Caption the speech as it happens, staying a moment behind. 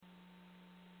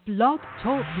Blog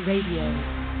Talk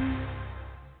Radio.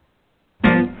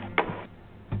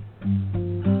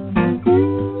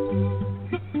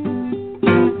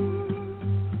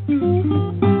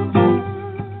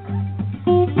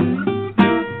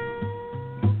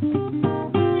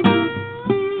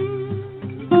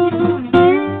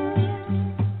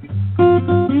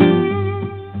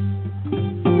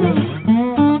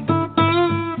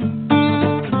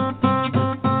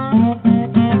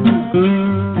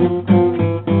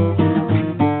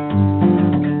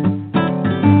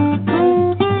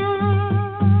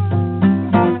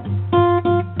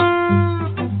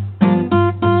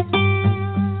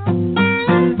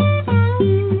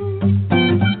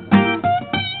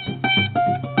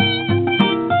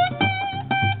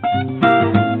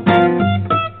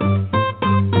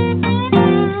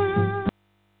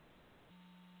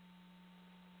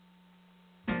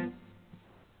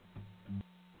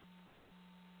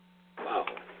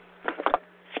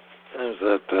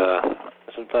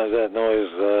 Sometimes that noise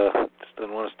just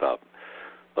doesn't want to stop.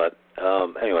 But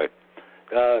anyway,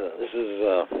 this is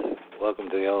welcome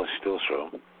to the Yellow Steel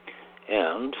Show,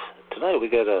 and tonight we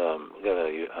got a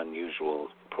unusual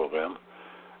program.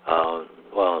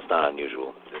 Well, it's not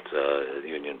unusual; it's a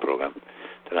union program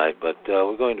tonight. But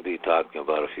we're going to be talking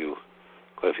about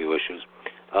quite a few issues.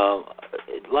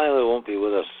 Lila won't be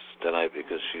with us tonight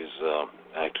because she's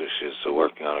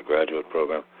working on a graduate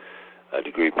program, a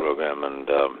degree program, and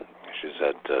she's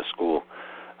at school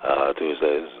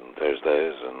Tuesdays and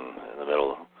Thursdays and in the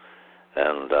middle,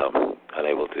 and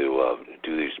unable to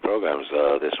do these programs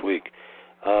this week.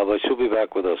 But she'll be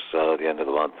back with us at the end of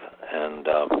the month, and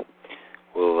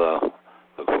we'll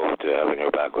look forward to having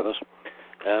her back with us.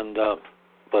 And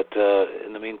but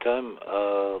in the meantime,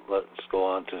 let's go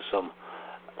on to some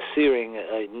searing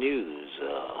news.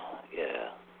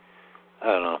 I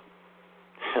don't know.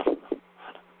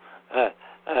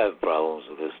 I have problems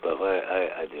with this stuff.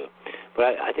 I do.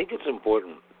 But I think it's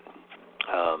important.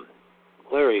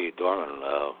 Larry Dorman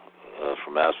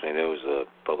from Ask Me News, the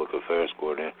public affairs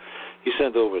coordinator, he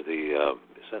sent me over these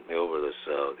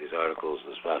articles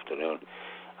this afternoon,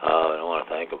 and I want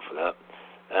to thank him for that.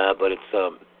 But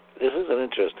this is an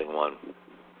interesting one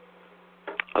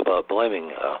about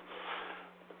blaming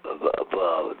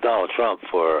Donald Trump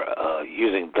for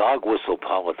using dog whistle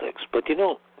politics. But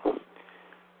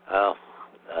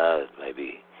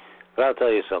maybe. But I'll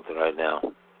tell you something right now.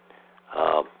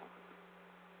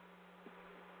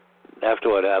 After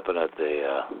what happened at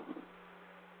the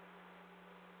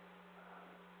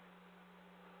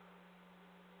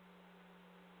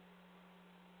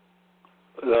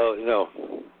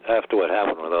after what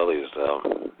happened with all these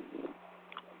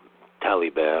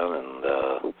Taliban and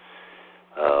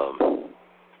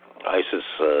ISIS,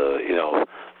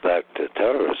 backed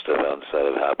terrorist events that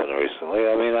have happened recently.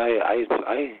 I mean,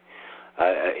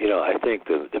 I think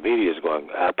the media is going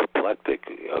apoplectic,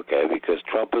 okay, because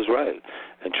Trump is right,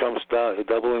 and Trump's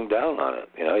doubling down on it.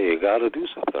 You got to do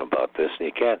something about this, and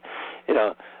you can't.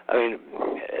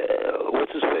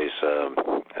 What's his face?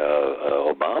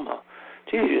 Obama.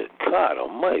 Gee, God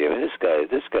Almighty! I mean, this guy is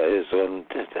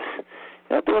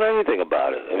not doing anything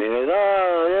about it. I mean,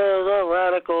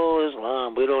 radical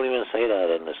Islam. We don't even say that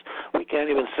in this. We can't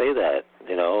even say that.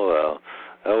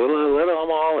 We'll let them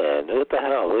all in. What the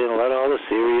hell? Let all the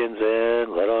Syrians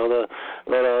in. Let all the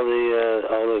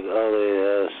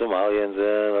Somalians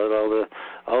in. Let all the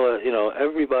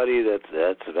everybody that's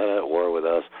been at war with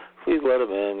us. Please let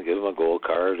them in. Give them a gold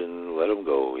card and let them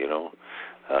go.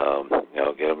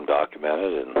 Get them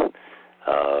documented and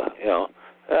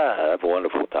have a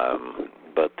wonderful time.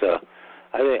 But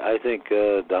I think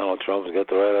Donald Trump's got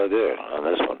the right idea on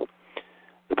this one.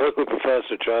 The Berkeley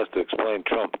professor tries to explain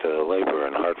Trump to labor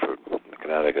in Hartford,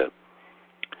 Connecticut.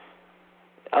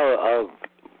 I'll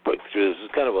put through this.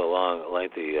 It's kind of a long,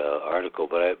 lengthy article,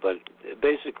 but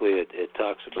basically it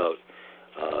talks about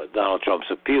Donald Trump's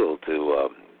appeal to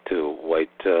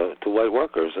white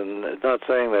workers, and it's not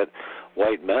saying that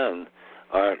white men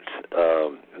aren't.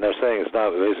 They're saying it's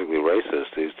not basically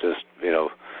racist. He's just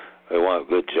they want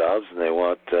good jobs and they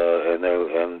want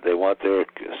they want their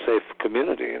safe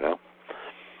community.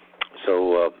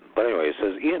 So, but anyway, it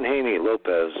says Ian Haney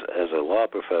Lopez, as a law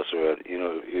professor at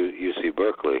UC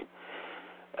Berkeley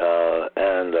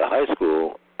and a high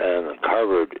school and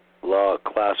Harvard law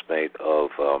classmate of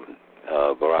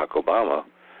Barack Obama,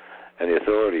 and the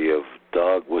authority of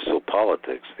Dog Whistle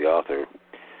Politics, the author,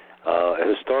 a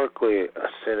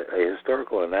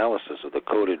historical analysis of the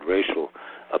coded racial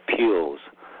appeals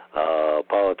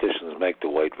politicians make to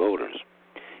white voters.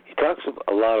 He talks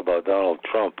a lot about Donald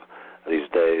Trump these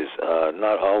days,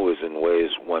 not always in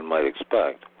ways one might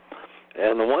expect.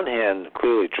 On the one hand,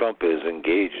 clearly Trump is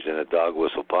engaged in a dog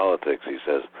whistle politics, he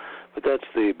says, but that's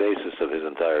the basis of his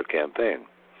entire campaign.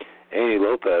 Haney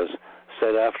Lopez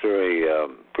said after a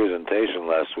presentation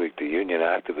last week to union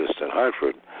activists in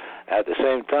Hartford, at the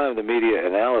same time, the media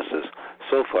analysis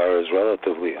so far is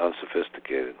relatively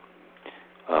unsophisticated.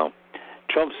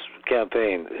 Trump's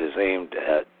campaign is aimed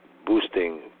at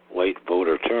boosting white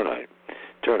voter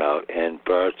turnout in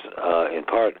part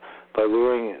by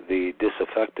luring the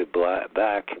disaffected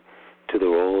back to the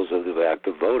rolls of the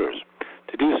active voters.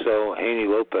 To do so, Haney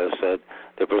Lopez said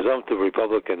the presumptive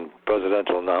Republican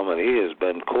presidential nominee has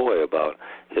been coy about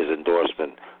his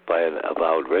endorsement by an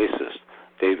avowed racist,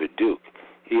 David Duke.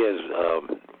 He has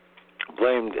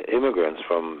blamed immigrants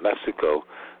from Mexico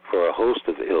for a host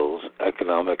of ills,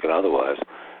 economic and otherwise,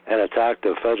 and attacked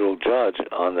a federal judge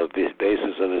on the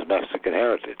basis of his Mexican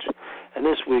heritage. And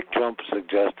this week, Trump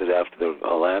suggested after the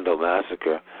Orlando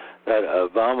massacre that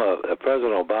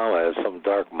President Obama has some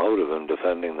dark motive in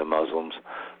defending the Muslims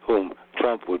whom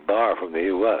Trump would bar from the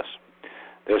U.S.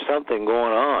 There's something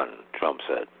going on, Trump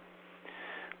said.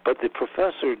 But the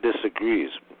professor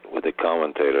disagrees with the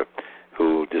commentator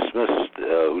who dismissed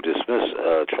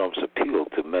Trump's appeal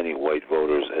to many white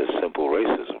voters as simple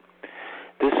racism.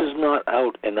 This is not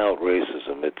out-and-out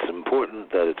racism. It's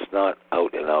important that it's not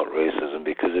out-and-out racism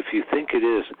because if you think it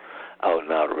is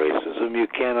out-and-out racism, you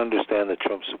can't understand the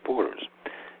Trump supporters,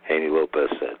 Haney Lopez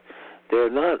said. They're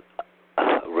not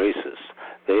racists.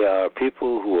 They are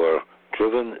people who are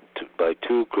driven by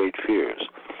two great fears.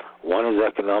 One is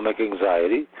economic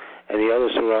anxiety, and the other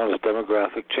surrounds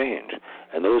demographic change.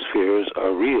 And those fears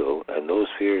are real, and those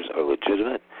fears are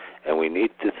legitimate, and we need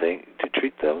to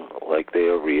treat them like they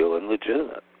are real and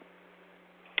legitimate.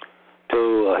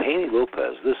 To Haney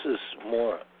Lopez, this is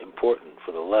more important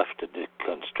for the left to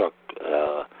deconstruct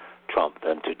Trump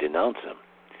than to denounce him.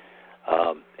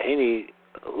 Haney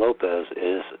Lopez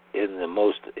is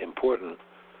most important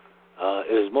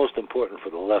for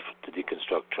the left to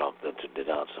deconstruct Trump than to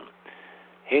denounce him.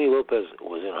 Haney Lopez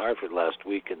was in Hartford last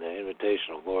week in the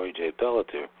invitation of Lori J.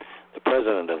 Pelletier, the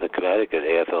president of the Connecticut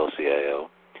AFL CIO,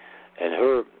 and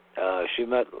she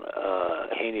met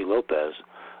Haney Lopez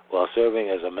while serving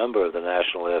as a member of the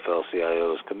National AFL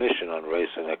CIO's Commission on Race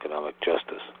and Economic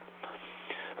Justice.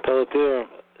 Pelletier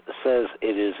says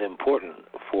it is important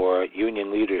for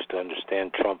union leaders to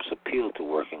understand Trump's appeal to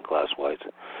working-class whites,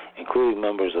 including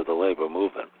members of the labor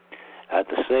movement. At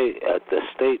the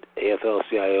state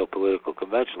AFL-CIO political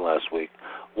convention last week,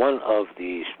 one of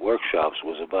the workshops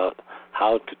was about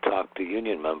how to talk to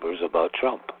union members about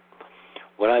Trump.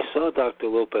 When I saw Dr.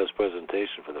 Lopez's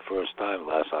presentation for the first time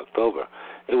last October,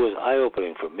 it was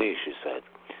eye-opening for me, she said.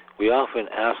 We often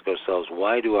ask ourselves,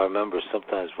 why do our members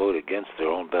sometimes vote against their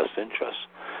own best interests?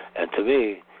 And to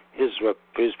me, his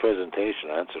presentation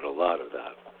answered a lot of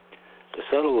that. The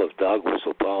Settle of Dog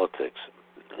Whistle Politics,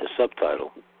 the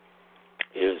subtitle,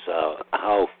 is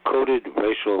how coded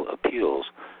racial appeals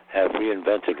have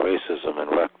reinvented racism and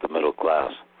wrecked the middle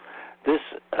class. This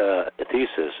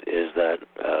thesis is that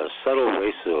subtle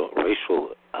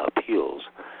racial appeals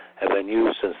have been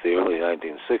used since the early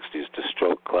 1960s to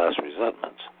stroke class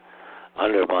resentments,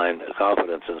 undermine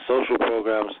confidence in social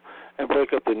programs, and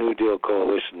break up the New Deal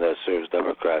coalition that serves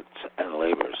Democrats and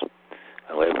labor.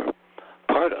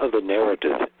 Part of the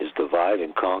narrative is divide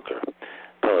and conquer,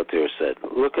 Pelletier said.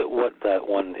 Look at what that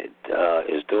one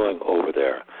is doing over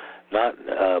there,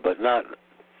 but not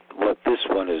what this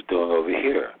one is doing over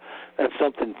here. That's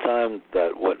often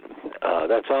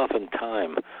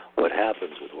what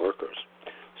happens with workers.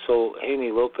 So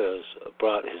Haney Lopez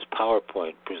brought his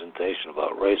PowerPoint presentation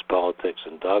about race politics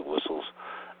and dog whistles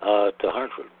to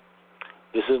Hartford.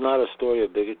 This is not a story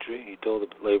of bigotry, he told the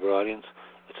labor audience.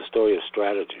 It's a story of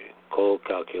strategy, cold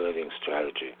calculating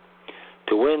strategy.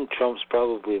 To win, Trump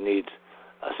probably needs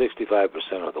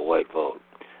 65% of the white vote,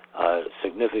 a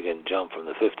significant jump from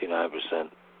the 59%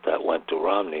 that went to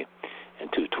Romney in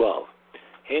 2012.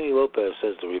 Haney Lopez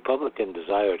says the Republican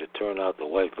desire to turn out the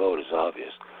white vote is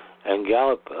obvious, and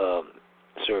Gallup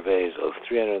surveys of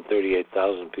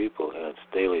 338,000 people in its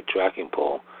daily tracking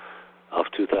poll of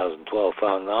 2012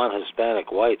 found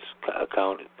non-Hispanic whites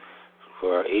accounted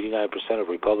for 89% of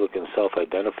Republicans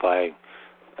self-identifying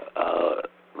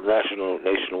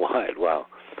nationwide, wow,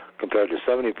 compared to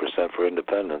 70% for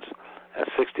independents and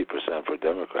 60% for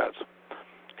Democrats.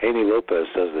 Haney Lopez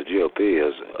says the GOP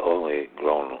has only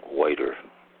grown whiter.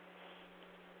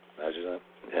 Imagine that?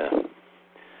 Yeah.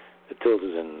 It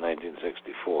tilted in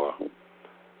 1964.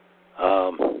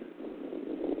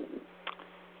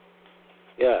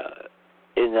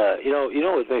 You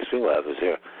know what makes me laugh is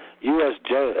here. U.S.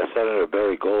 Senator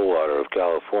Barry Goldwater of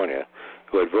California,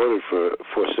 who had voted for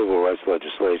civil rights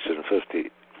legislation,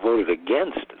 voted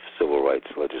against civil rights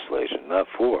legislation, not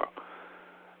for,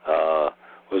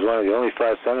 was one of the only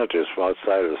 5 senators from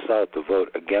outside of the South to vote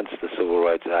against the Civil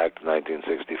Rights Act of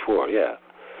 1964. Yeah.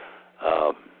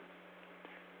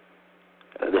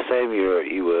 The same year,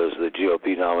 he was the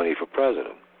GOP nominee for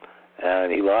president,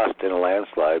 and he lost in a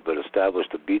landslide, but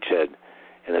established a beachhead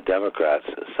in the Democrats,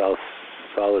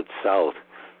 solid South,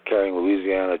 carrying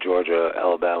Louisiana, Georgia,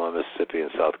 Alabama, Mississippi,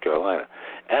 and South Carolina.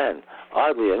 And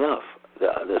oddly enough,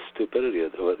 the stupidity,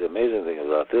 the amazing thing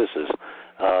about this is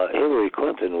Hillary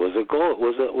Clinton was a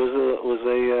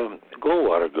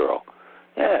Goldwater girl.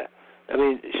 Yeah, I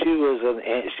mean she was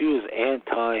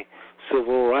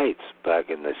anti-civil rights back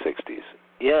in the '60s.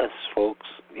 Yes, folks.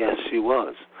 Yes, she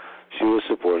was. She was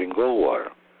supporting Goldwater,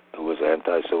 who was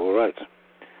anti-civil rights.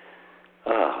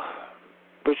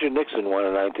 Richard Nixon won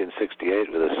in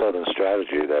 1968 with a Southern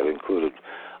strategy that included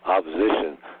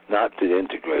opposition not to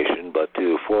integration but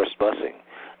to forced busing,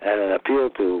 and an appeal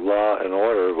to law and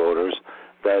order voters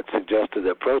that suggested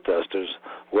that protesters,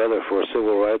 whether for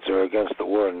civil rights or against the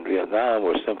war in Vietnam,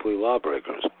 were simply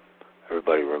lawbreakers.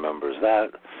 Everybody remembers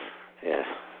that. Yeah.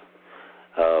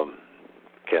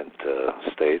 Kent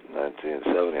State,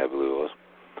 1970, I believe it was.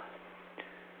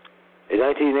 In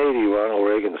 1980, Ronald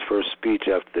Reagan's first speech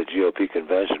after the GOP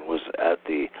convention was at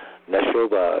the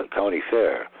Neshoba County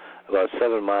Fair, about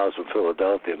 7 miles from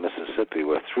Philadelphia, Mississippi,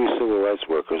 where 3 civil rights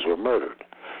workers were murdered.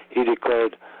 He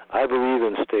declared, "I believe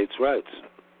in states' rights."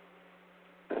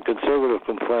 And conservatives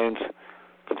complain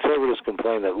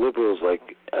that liberals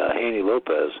like Haney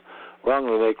Lopez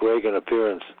wrongly make Reagan's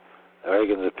appearance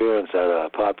at a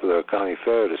popular county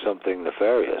fair to something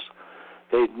nefarious.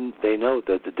 They note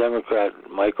that the Democrat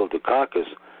Michael Dukakis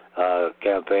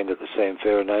campaigned at the same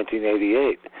fair in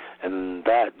 1988, and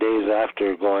that days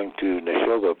after going to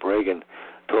Neshoba, Reagan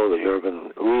told the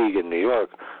Urban League in New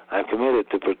York, "I'm committed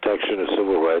to protection of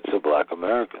civil rights of Black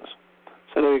Americans."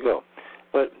 So there you go.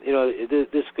 But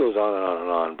this goes on and on and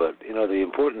on. But the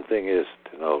important thing is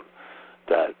to note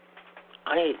that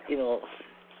I don't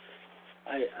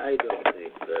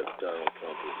think that Donald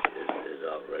Trump is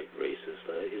outright racist.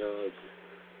 It's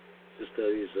just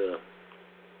that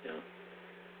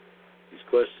he's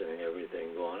questioning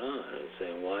everything going on and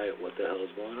saying, what the hell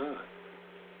is going on?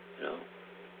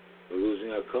 We're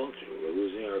losing our culture. We're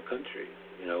losing our country.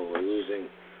 We're losing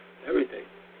everything.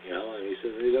 And he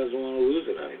says he doesn't want to lose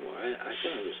it anymore. I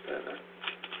can understand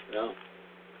that.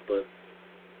 But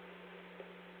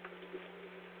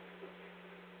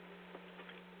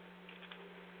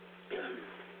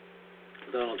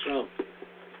Donald Trump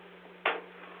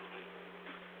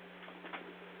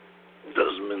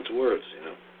doesn't mince words,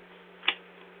 and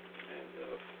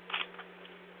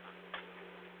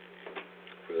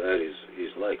for that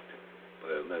he's liked by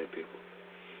many people.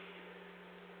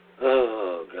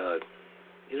 Oh God,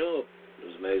 it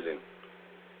was amazing.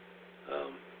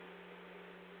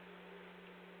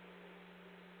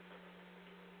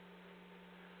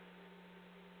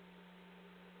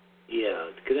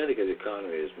 The Connecticut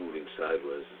economy is moving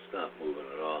sideways. It's not moving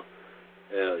at all.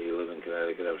 You live in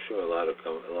Connecticut. I'm sure a lot of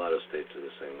states are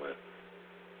the same way.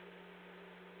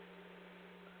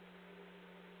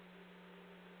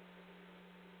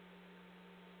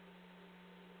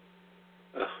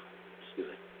 Excuse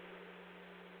me.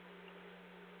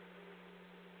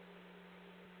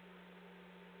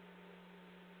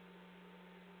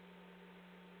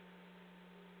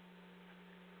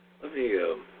 Let me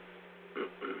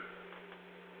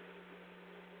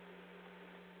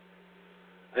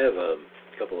I have a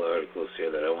couple of articles here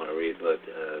that I want to read, but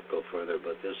go further.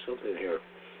 But there's something here.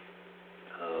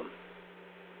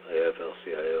 AFL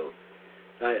CIO.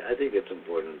 I think it's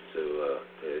important to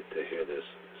hear this.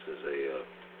 This is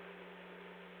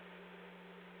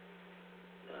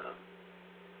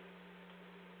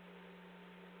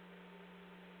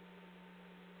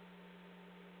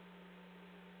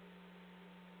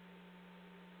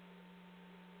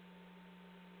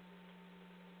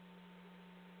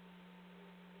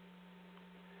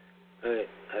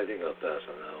I think I'll pass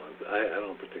on that one. I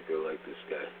don't particularly like this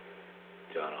guy,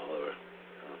 John Oliver.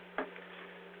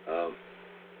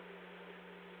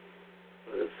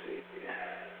 Let's see.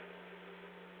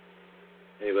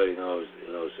 Anybody knows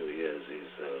who he is?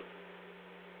 He's a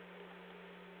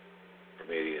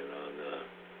comedian on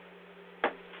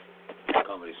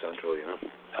Comedy Central,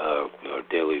 or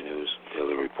Daily News,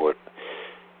 Daily Report,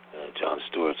 Jon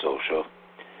Stewart's old show.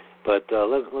 But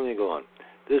let me go on.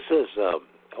 This is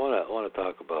I want to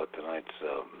talk about tonight's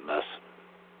mess,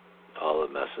 all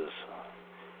the messes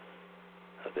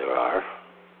that there are,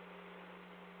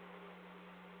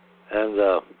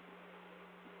 and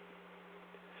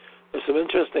There's some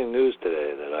interesting news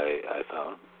today that I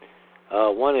found.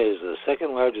 One is the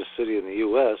second largest city in the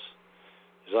U.S.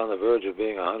 is on the verge of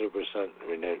being 100%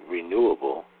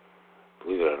 renewable.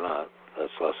 Believe it or not,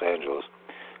 that's Los Angeles.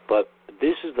 But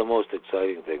this is the most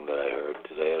exciting thing that I heard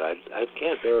today, and I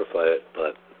can't verify it,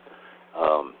 but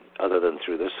other than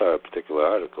through this particular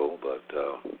article. But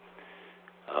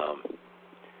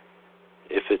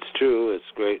if it's true, it's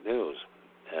great news,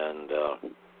 and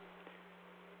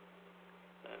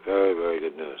very, very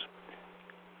good news.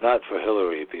 Not for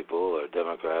Hillary people or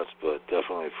Democrats, but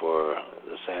definitely for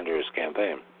the Sanders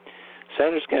campaign.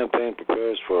 Sanders campaign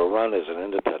prepares for a run as an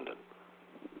independent.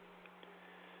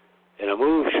 In a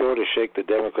move sure to shake the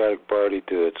Democratic Party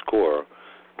to its core,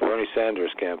 Bernie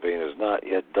Sanders' campaign is not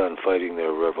yet done fighting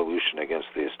their revolution against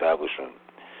the establishment.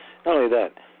 Not only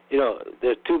that,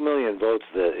 there are 2 million votes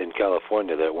in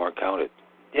California that weren't counted.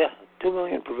 Yeah, 2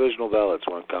 million provisional ballots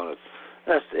weren't counted.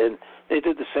 And they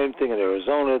did the same thing in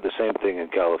Arizona, the same thing in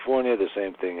California, the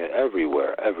same thing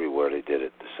everywhere. Everywhere they did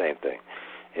it, the same thing.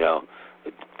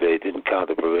 They didn't count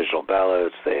the provisional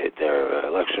ballots. Their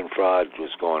election fraud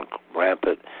was going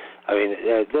rampant. I mean,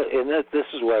 this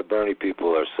is why Bernie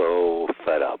people are so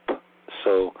fed up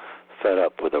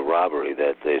with the robbery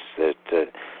that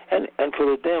and for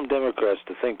the damn Democrats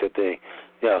to think that they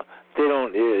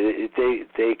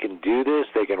can do this,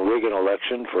 they can rig an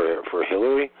election for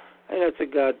Hillary. And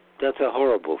that's a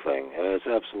horrible thing. It's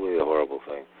absolutely a horrible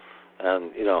thing.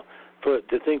 And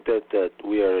to think that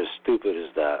we are as stupid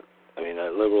as that. I mean,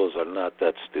 liberals are not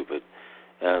that stupid,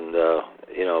 and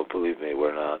believe me,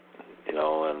 we're not.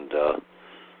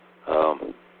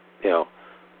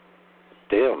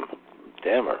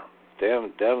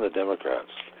 Damn the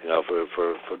Democrats,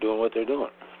 for doing what they're doing.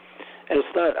 And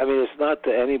it's not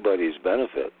to anybody's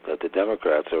benefit that the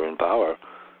Democrats are in power.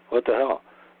 What the hell?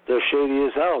 They're shady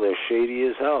as hell.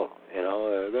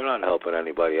 They're not helping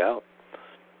anybody out.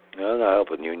 They're not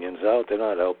helping unions out. They're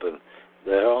not helping.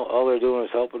 All they're doing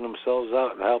is helping themselves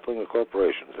out and helping the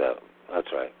corporations out.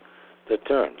 That's right. They've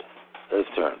turned.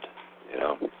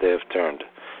 They have turned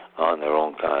on their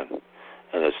own kind,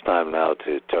 and it's time now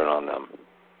to turn on them.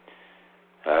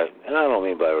 All right? And I don't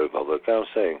mean by Republic. I'm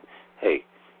saying, hey,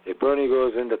 if Bernie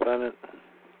goes independent,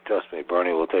 trust me,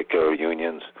 Bernie will take care of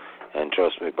unions. And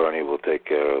trust me, Bernie will take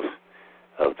care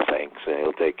of banks, and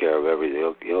he'll take care of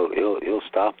everything. He'll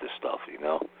stop this stuff. He's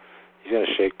going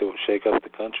to shake up the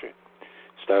country,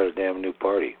 start a damn new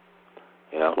party.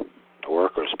 A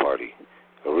workers' party,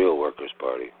 a real workers'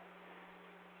 party.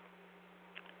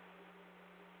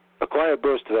 A quiet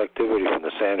burst of activity from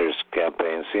the Sanders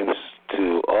campaign seems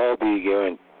to all be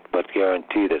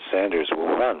guarantee that Sanders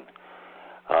will run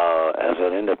as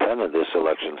an independent this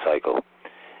election cycle.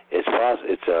 It's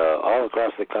all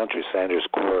across the country. Sanders'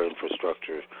 core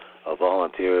infrastructure of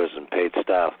volunteers and paid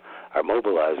staff are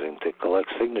mobilizing to collect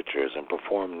signatures and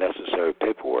perform necessary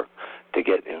paperwork to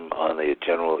get him on the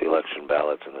general election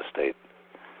ballots in the states.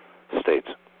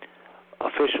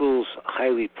 Officials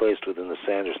highly placed within the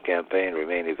Sanders campaign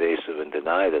remain evasive and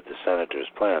deny that the senator's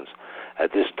plans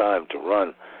at this time to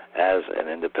run as an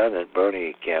independent.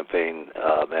 Bernie campaign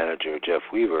manager Jeff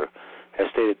Weaver has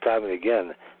stated time and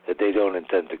again that they don't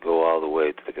intend to go all the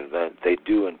way to the convention. They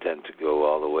do intend to go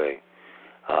all the way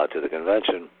to the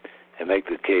convention and make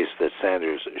the case that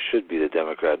Sanders should be the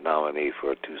Democrat nominee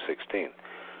for 2016.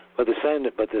 But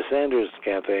the Sanders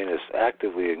campaign is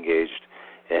actively engaged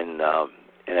in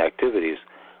activities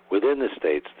within the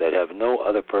states that have no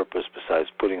other purpose besides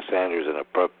putting Sanders in a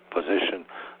position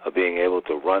of being able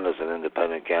to run as an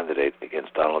independent candidate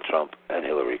against Donald Trump and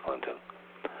Hillary Clinton.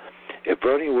 If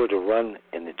Bernie were to run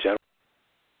in the general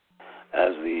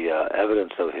as the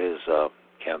evidence of his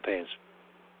campaigns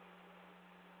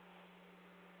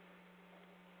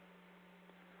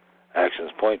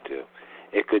actions point to,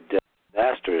 it could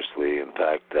disastrously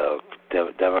impact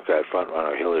Democrat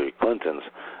frontrunner Hillary Clinton's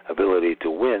ability to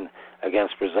win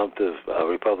against presumptive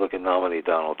Republican nominee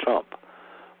Donald Trump.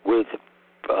 With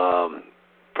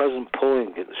present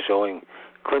polling showing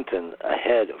Clinton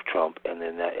ahead of Trump in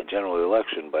the general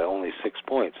election by only 6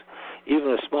 points,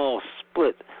 even a small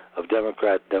split of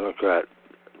Democratic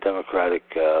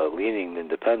leaning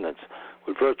independents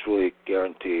would virtually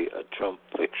guarantee a Trump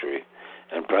victory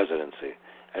and presidency.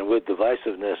 And with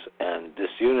divisiveness and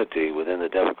disunity within the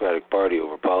Democratic Party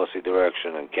over policy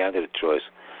direction and candidate choice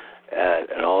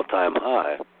at an all-time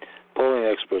high, polling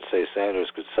experts say Sanders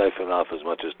could siphon off as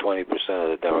much as 20% of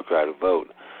the Democratic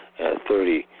vote in a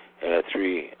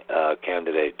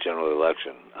three-candidate general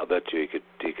election. I'll bet you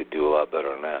he could do a lot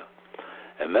better than that.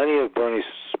 And many of Bernie's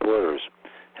supporters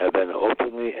have been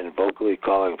openly and vocally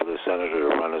calling for the senator to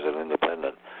run as an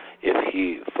independent. if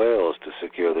he fails to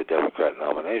secure the Democrat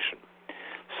nomination.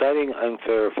 Citing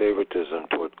unfair favoritism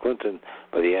toward Clinton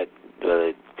by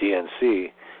the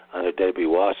DNC under Debbie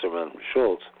Wasserman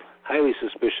Schultz, highly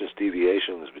suspicious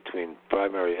deviations between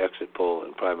primary exit poll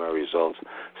and primary results,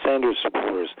 Sanders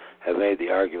supporters have made the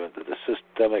argument that the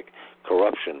systemic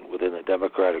corruption within the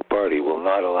Democratic Party will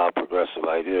not allow progressive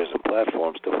ideas and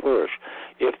platforms to flourish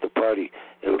if the party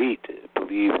elite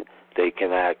believe they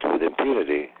can act with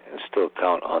impunity and still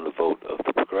count on the vote of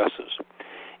the progressives.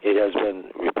 It has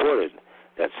been reported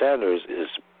that Sanders is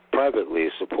privately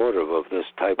supportive of this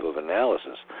type of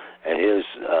analysis, and his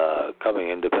coming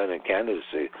independent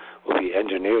candidacy will be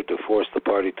engineered to force the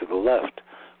party to the left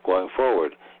going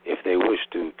forward if they wish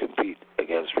to compete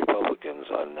against Republicans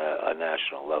on a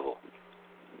national level.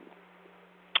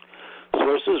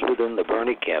 Sources within the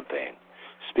Bernie campaign,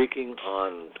 speaking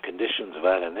on conditions of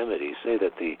anonymity, say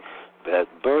that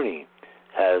Bernie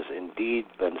has indeed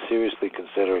been seriously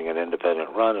considering an independent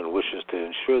run and wishes to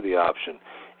ensure the option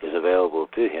is available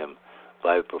to him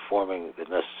by performing the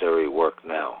necessary work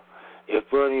now. If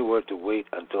Bernie were to wait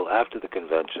until after the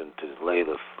convention to lay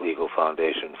the legal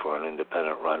foundation for an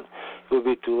independent run, it would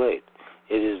be too late.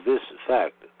 It is this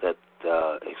fact that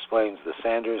explains the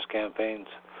Sanders campaign's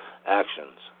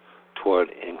actions toward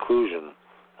inclusion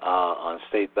on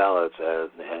state ballots as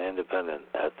an independent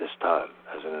at this time,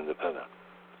 as an independent.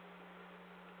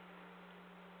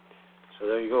 So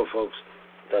there you go, folks.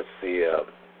 That's the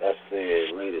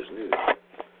latest news.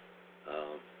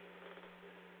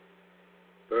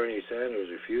 Bernie Sanders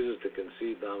refuses to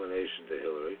concede nomination to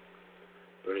Hillary.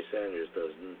 Bernie Sanders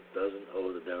doesn't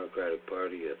owe the Democratic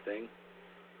Party a thing,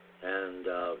 and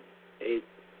 8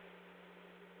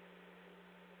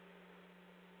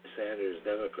 Sanders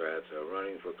Democrats are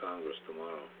running for Congress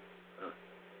tomorrow. Huh.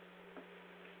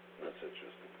 That's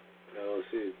interesting. Now we'll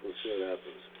see what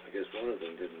happens. I guess one of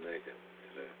them didn't make it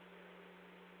today.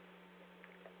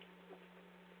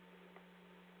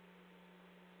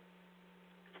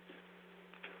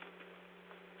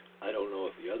 I don't know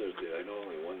if the others did. I know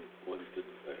only one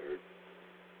didn't, I heard.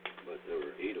 But there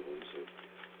were 8 of them, so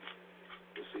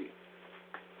we'll see.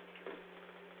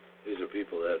 These are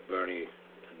people that Bernie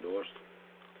endorsed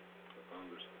for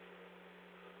Congress.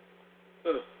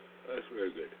 Oh, that's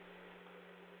very good.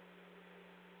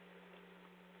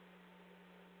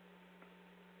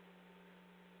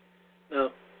 Now,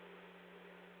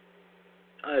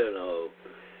 I don't know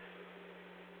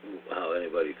how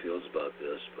anybody feels about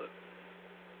this, but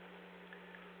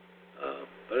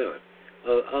anyway,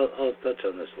 I'll touch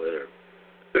on this later,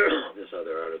 this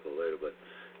other article later. But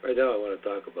right now, I want to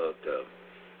talk about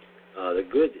the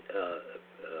good.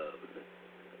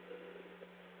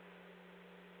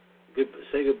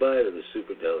 Say goodbye to the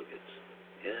superdelegates.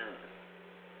 Yeah.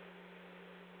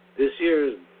 This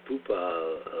year's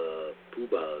poobahs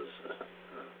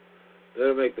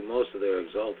better make the most of their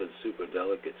exalted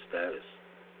superdelegate status,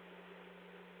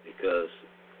 because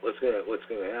what's going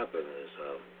to happen is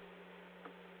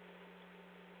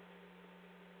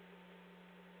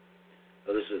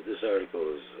this article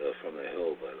is from the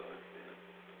Hill, by the way.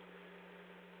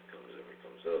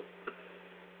 Comes up.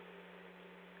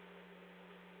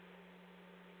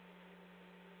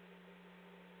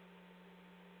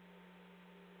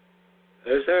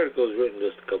 This article was written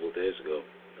just a couple of days ago,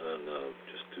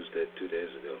 just 2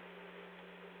 days ago.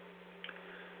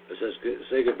 It says,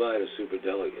 say goodbye to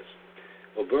superdelegates.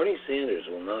 Well, Bernie Sanders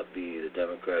will not be the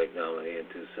Democratic nominee in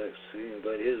 2016,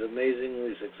 but his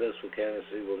amazingly successful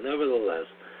candidacy will nevertheless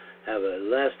have a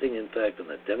lasting impact on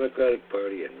the Democratic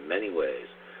Party in many ways,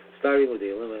 starting with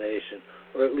the elimination,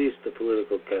 or at least the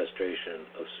political castration,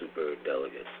 of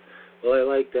superdelegates. Well, I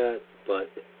like that,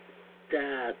 but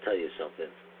I'll tell you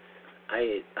something.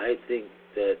 I think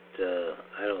that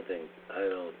I don't think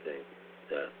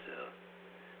that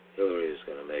Hillary is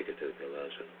going to make it to the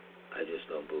convention. I just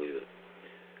don't believe it.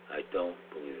 I don't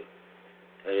believe it.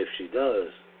 And if she does,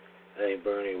 I think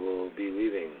Bernie will be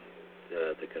leaving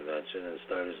the convention and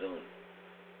start his own.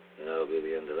 And that'll be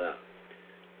the end of that.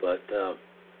 But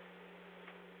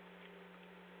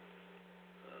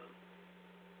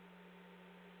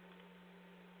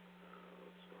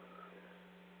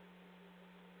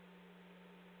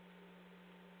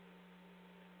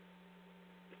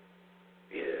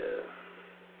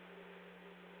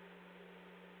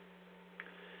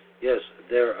yes,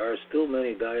 there are still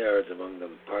many diehards among the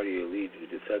party elite who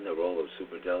defend the role of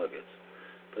superdelegates,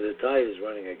 but the tide is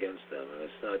running against them, and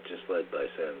it's not just led by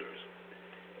Sanders.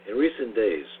 In recent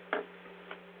days,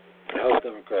 House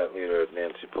Democrat leader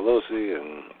Nancy Pelosi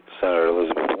and Senator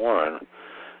Elizabeth Warren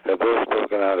have both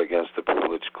spoken out against the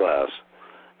privileged class,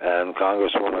 and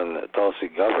Congresswoman Tulsi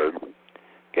Gabbard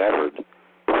Gafford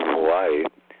from Hawaii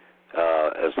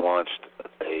has launched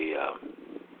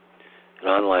an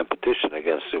online petition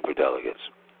against superdelegates.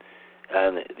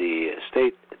 And the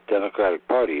state Democratic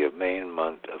Party of Maine,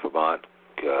 Vermont,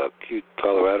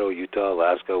 Colorado, Utah,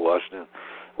 Alaska, Washington,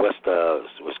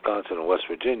 Wisconsin, and West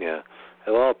Virginia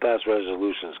have all passed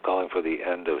resolutions calling for the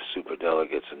end of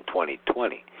superdelegates in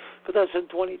 2020. But that's in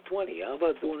 2020. How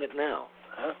about doing it now?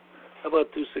 Huh? How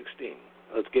about 216?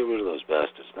 Let's get rid of those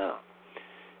bastards now.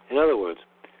 In other words,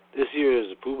 this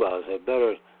year's poobahs had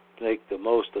better make the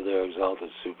most of their exalted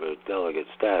superdelegate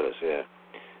status. Yeah,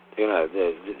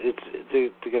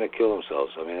 they're gonna kill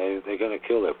themselves. I mean, they're gonna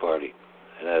kill their party,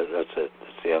 and that's it.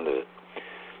 That's the end of it.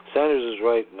 Sanders is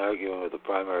right in arguing that the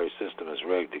primary system is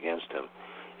rigged against him.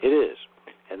 It is,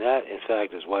 and that, in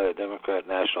fact, is why the Democrat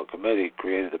National Committee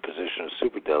created the position of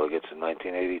superdelegates in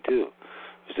 1982,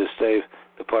 was to save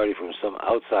the party from some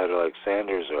outsider like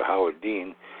Sanders or Howard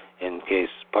Dean, in case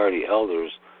party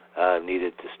elders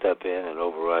needed to step in and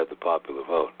override the popular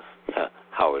vote.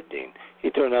 Howard Dean. He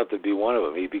turned out to be one of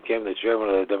them. He became the chairman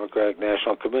of the Democratic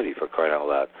National Committee, for crying out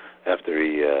loud, after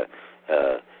he,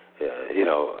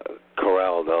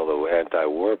 corralled all the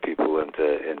anti-war people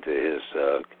into his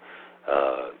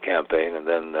campaign, and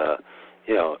then,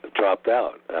 dropped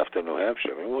out after New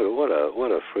Hampshire. I mean, what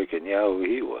a freaking yahoo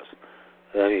he was.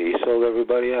 And he sold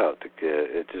everybody out.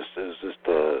 It was just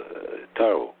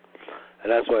terrible.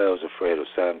 And that's why I was afraid of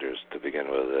Sanders to begin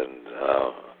with.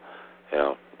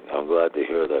 And, I'm glad to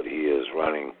hear that he is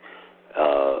running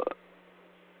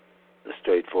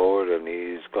straightforward, and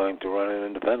he's going to run an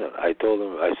independent. I told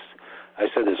him, I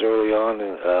said this early on,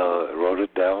 and wrote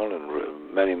it down,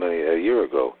 and many a year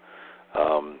ago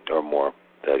or more,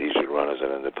 that he should run as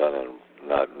an independent,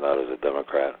 not as a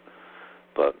Democrat.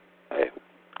 But hey,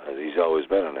 he's always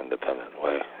been an independent.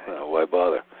 Why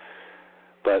bother?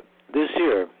 But this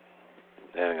year,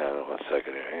 hang on 1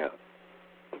 second here. Hang on.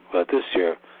 But this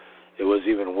year, it was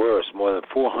even worse. More than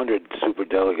 400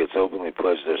 superdelegates openly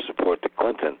pledged their support to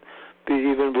Clinton,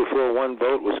 even before one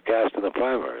vote was cast in the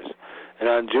primaries. And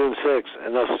on June 6th,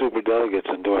 enough superdelegates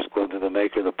endorsed Clinton to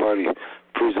make her the party's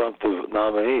presumptive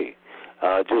nominee.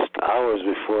 Just hours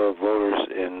before voters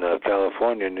in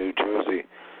California, New Jersey,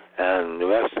 and New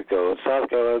Mexico, and South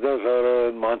Carolina,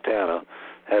 and Montana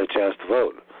had a chance to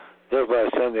vote, thereby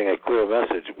sending a clear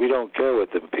message: we don't care what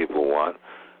the people want.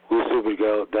 We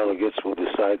superdelegates will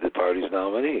decide the party's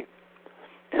nominee.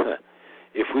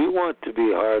 If we want to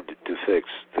be hard to fix,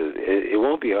 it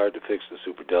won't be hard to fix the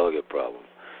superdelegate problem.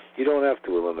 You don't have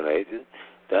to eliminate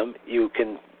them. You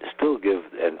can still give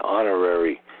an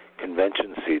honorary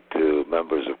convention seat to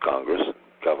members of Congress,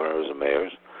 governors and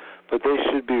mayors, but they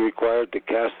should be required to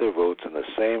cast their votes in the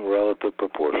same relative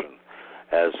proportion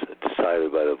as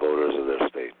decided by the voters of their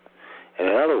state. And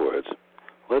in other words,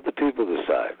 let the people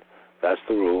decide. That's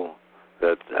the rule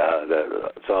that's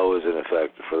always in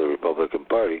effect for the Republican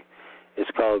Party.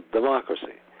 It's called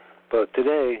democracy. But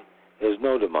today, there's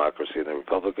no democracy in the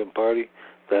Republican Party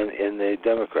than in the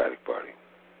Democratic Party.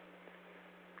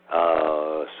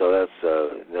 So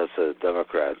that's a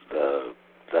Democrat.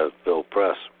 That Bill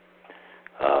Press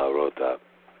wrote that,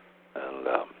 and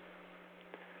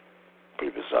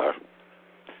pretty bizarre.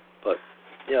 But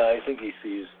yeah, I think he's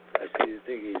seeing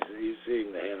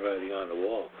the handwriting on the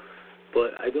wall.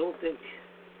 But I don't think,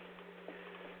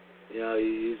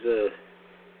 he's a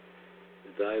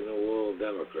dyed-in-the-wool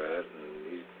Democrat,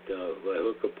 and he's by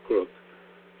hook or crook,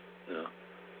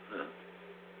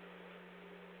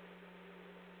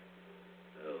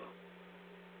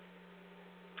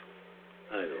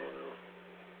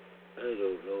 I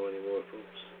don't know anymore,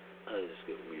 folks. I just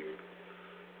get weird.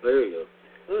 But here we go.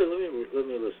 Let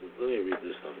me listen. Let me read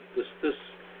this one. This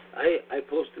I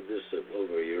posted this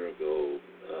over a year ago,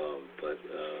 but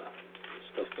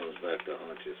stuff comes back to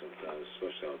haunt you sometimes,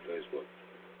 especially on Facebook.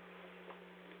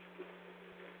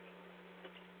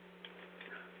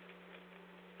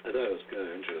 I thought it was kind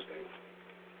of interesting.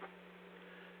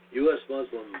 U.S.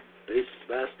 Muslim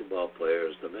basketball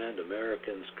players demand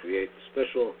Americans create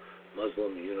special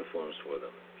Muslim uniforms for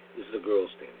them. This is a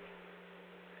girls' team.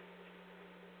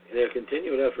 In their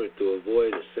continued effort to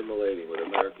avoid assimilating with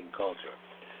American culture,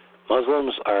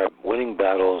 Muslims are winning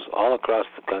battles all across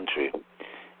the country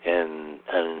and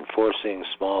forcing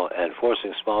small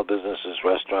businesses,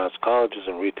 restaurants, colleges,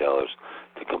 and retailers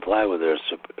to comply with their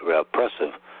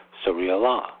oppressive Sharia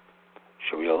law.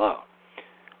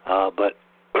 But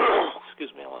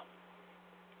excuse me,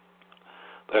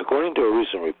 but according to a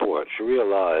recent report, Sharia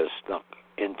law has snuck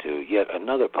into yet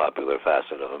another popular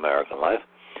facet of American life: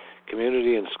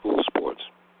 community and school sports.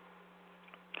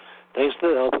 Thanks to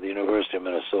the help of the University of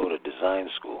Minnesota Design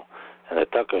School and the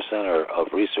Tucker Center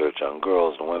of Research on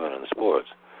Girls and Women in Sports,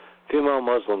 female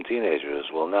Muslim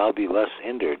teenagers will now be less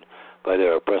hindered by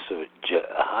their oppressive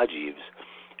hijabs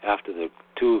after the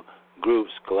two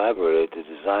groups collaborated to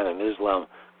design an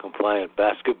Islam-compliant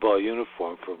basketball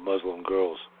uniform for Muslim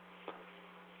girls.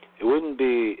 It wouldn't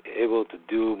be able to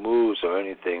do moves or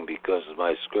anything because of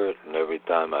my skirt, and every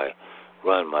time I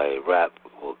run, my wrap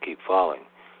will keep falling,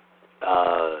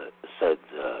 said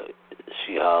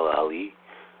Shihal Ali,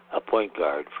 a point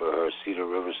guard for her Cedar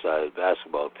Riverside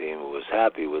basketball team, who was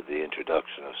happy with the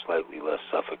introduction of slightly less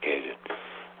suffocated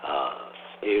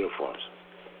uniforms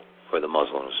for the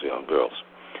Muslim young girls.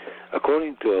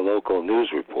 According to a local news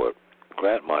report,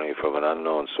 grant money from an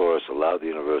unknown source allowed the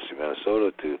University of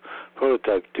Minnesota to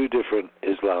prototype two different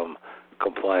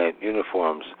Islam-compliant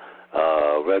uniforms,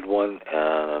 a red one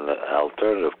and an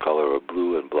alternative color of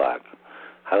blue and black.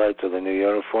 Highlights of the new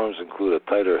uniforms include a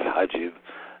tighter hijab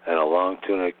and a long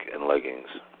tunic and leggings.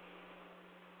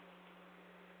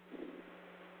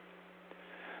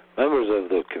 Members of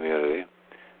the community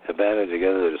have banded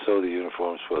together to sew the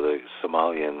uniforms for the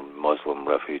Somalian Muslim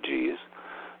refugees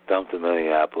dumped in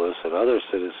Minneapolis and other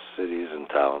cities and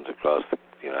towns across the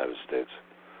United States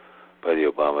by the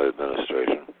Obama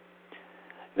administration.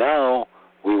 Now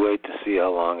we wait to see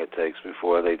how long it takes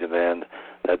before they demand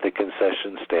that the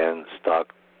concession stand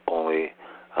stock only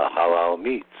halal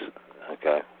meats.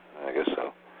 Okay, I guess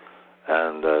so.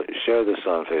 And share this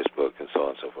on Facebook and so on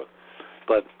and so forth.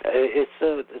 But it's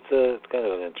a kind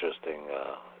of an interesting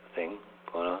thing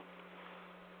going on.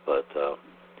 But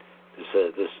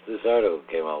this article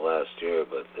came out last year,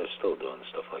 but they're still doing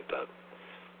stuff like that,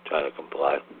 trying to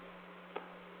comply.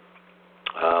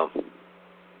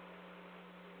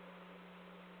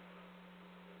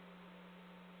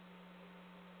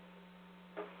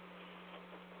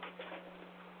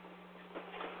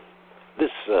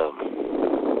 This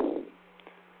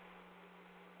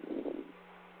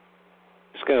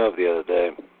came up the other day.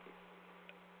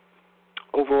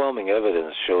 Overwhelming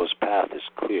evidence shows path is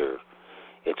clear.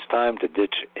 It's time to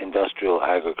ditch industrial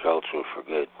agriculture for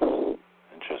good.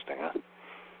 Interesting, huh?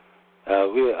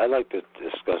 I like to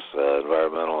discuss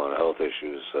environmental and health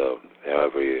issues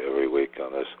every week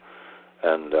on this,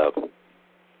 and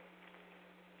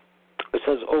it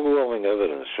says overwhelming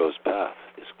evidence shows path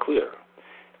is clear.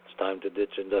 It's time to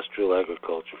ditch industrial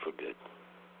agriculture for good.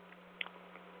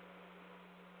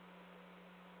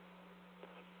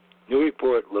 New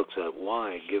report looks at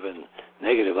why, given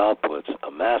negative outputs,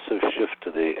 a massive shift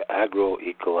to the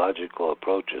agroecological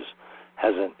approaches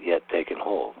hasn't yet taken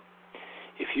hold.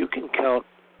 If you can count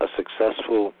as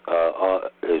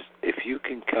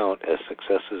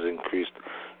successes increased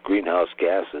greenhouse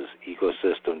gases,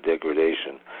 ecosystem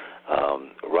degradation,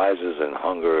 rises in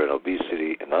hunger and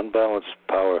obesity, and unbalanced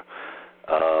power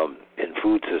in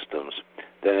food systems,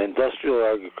 then industrial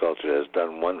agriculture has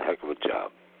done one heck of a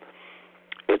job.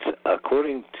 It's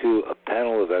according to a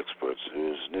panel of experts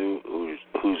whose new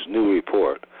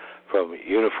report, From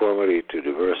Uniformity to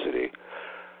Diversity,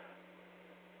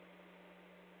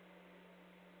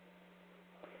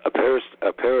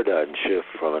 a paradigm shift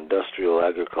from industrial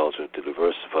agriculture to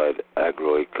diversified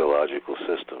agroecological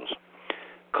systems,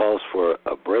 calls for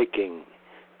a breaking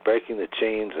the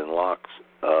chains and locks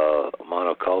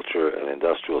monoculture and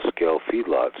industrial scale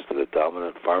feedlots to the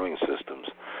dominant farming systems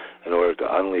in order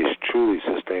to unleash truly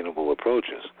sustainable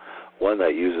approaches, one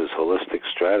that uses holistic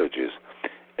strategies,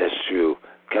 eschew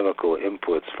chemical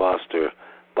inputs, foster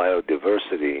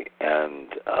biodiversity,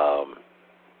 and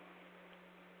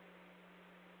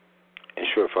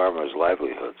ensure farmers'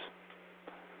 livelihoods.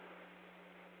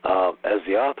 As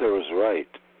the author was right,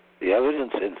 the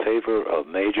evidence in favor of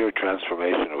major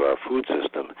transformation of our food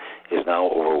system is now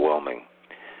overwhelming.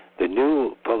 The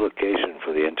new publication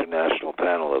for the International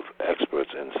Panel of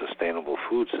Experts in Sustainable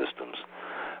Food Systems,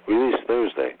 released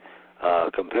Thursday,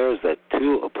 compares that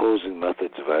two opposing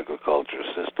methods of agriculture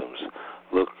systems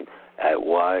look at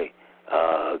why,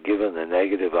 given the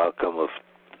negative outcomes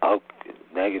of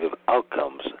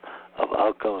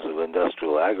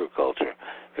industrial agriculture,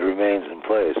 it remains in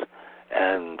place,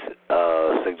 and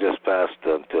suggests paths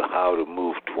to how to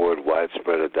move toward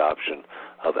widespread adoption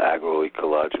of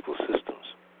agroecological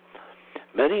systems.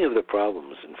 Many of the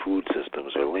problems in food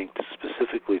systems are linked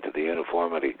specifically to the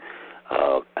uniformity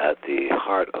at the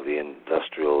heart of the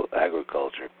industrial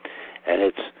agriculture and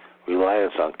its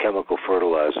reliance on chemical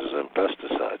fertilizers and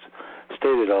pesticides.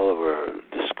 Stated Oliver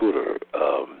de Schutter,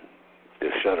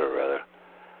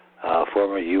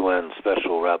 former UN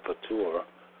Special Rapporteur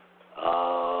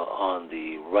on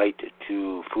the right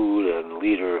to food and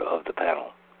leader of the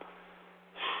panel,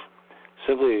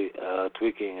 simply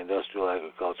tweaking industrial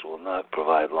agriculture will not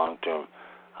provide long-term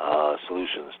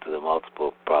solutions to the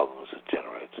multiple problems it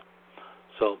generates.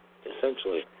 So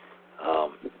essentially,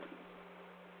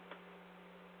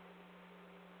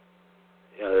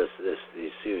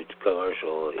 these huge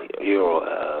commercial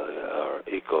or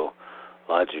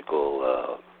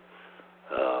ecological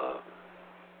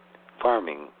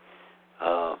farming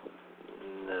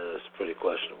is pretty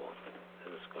questionable.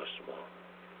 It's questionable.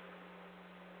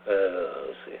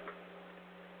 Let's see.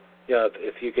 Yeah,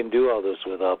 if you can do all this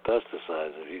without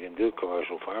pesticides, if you can do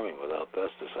commercial farming without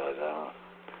pesticides,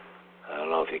 I don't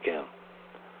know if you can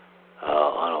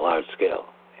on a large scale.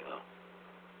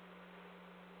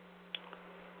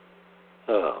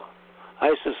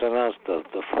 ISIS announced the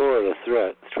Florida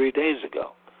threat 3 days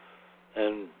ago,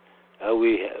 and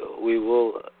we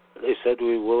will. They said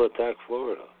we will attack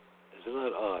Florida. Isn't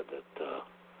that odd that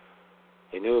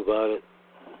they knew about it?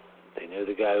 They knew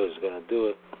the guy was going to do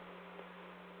it,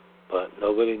 but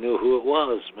nobody knew who it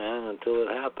was, man, until it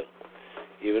happened.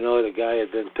 Even though the guy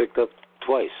had been picked up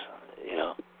twice,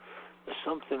 there's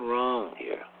something wrong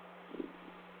here.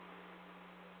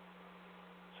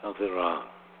 Something wrong.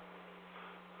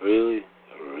 Really,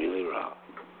 really wrong.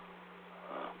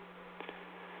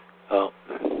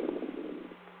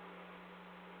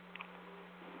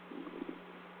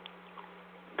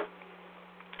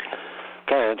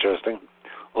 Kind of interesting.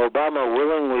 Obama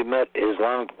willingly met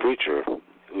Islamic preacher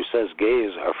who says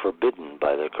gays are forbidden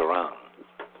by the Quran.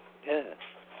 Yeah.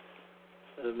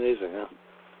 That's amazing, huh?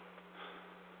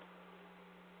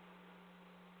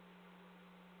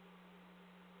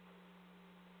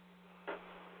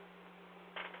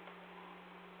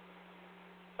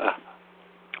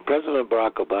 President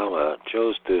Barack Obama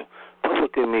chose to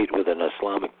publicly meet with an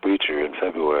Islamic preacher in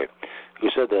February who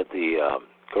said that the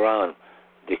Quran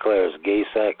declares gay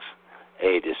sex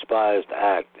a despised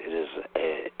act.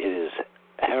 It is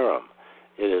haram.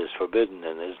 It is forbidden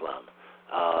in Islam,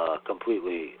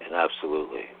 completely and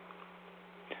absolutely.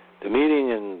 The meeting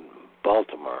in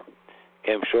Baltimore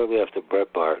came shortly after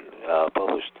Breitbart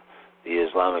published the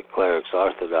Islamic cleric's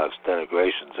orthodox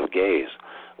denigrations of gays,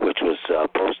 which was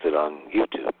posted on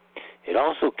YouTube. It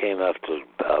also came after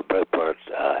Breitbart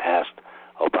asked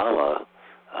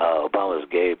Obama's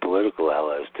gay political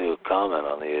allies to comment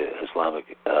on the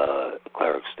Islamic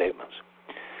cleric's statements.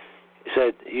 He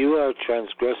said, "You are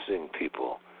transgressing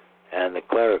people," and the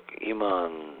cleric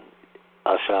Imam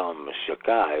Asham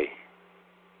Shakai,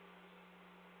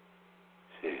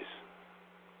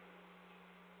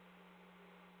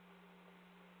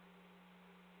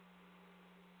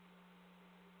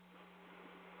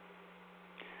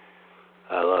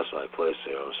 I lost my place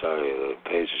there. I'm sorry. The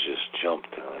pages just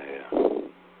jumped.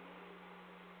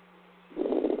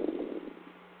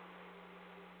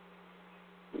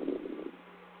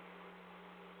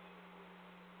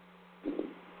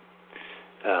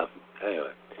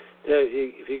 Anyway,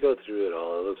 if you go through it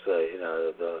all, it looks like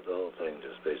the whole thing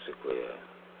just basically a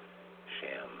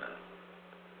sham.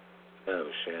 Kind of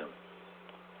a sham.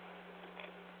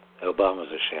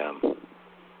 Obama's a sham.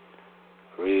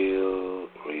 Real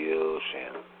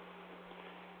sham.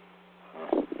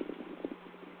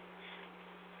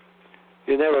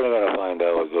 You're never going to find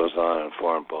out what goes on in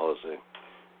foreign policy.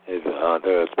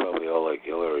 There, it's probably all like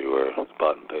Hillary, where it's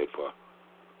bought and paid for.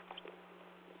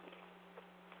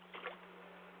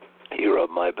 You rub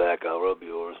my back, I'll rub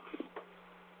yours.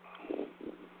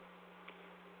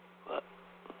 But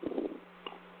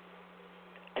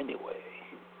anyway,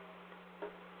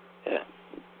 yeah.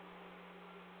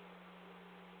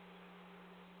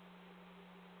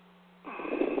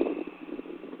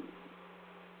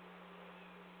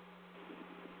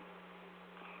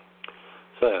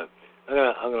 So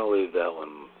I'm gonna leave that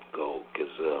one go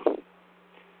because it's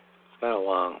kind of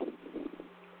long,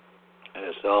 and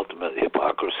it's the ultimate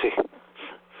hypocrisy.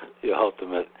 The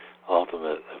ultimate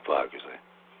hypocrisy.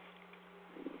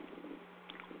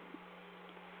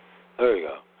 There you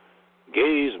go.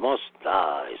 Gays must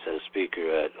die, says speaker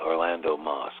at Orlando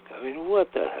Mosque. I mean,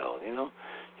 what the hell,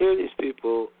 Here these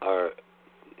people are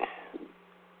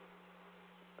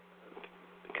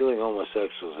killing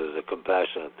homosexuals is a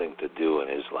compassionate thing to do in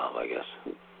Islam, I guess.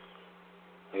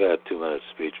 I got a 2-minute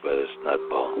speech by this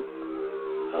nutball.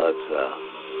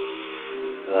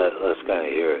 Let's kind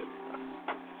of hear it.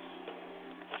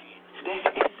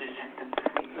 Death is the sentence.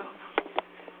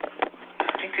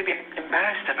 Nothing to be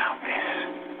embarrassed about this.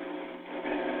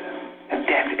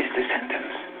 Death is the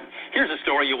sentence. Here's a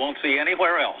story you won't see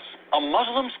anywhere else. A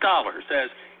Muslim scholar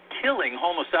says killing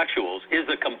homosexuals is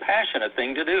a compassionate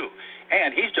thing to do.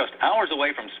 And he's just hours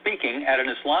away from speaking at an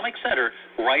Islamic center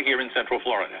right here in Central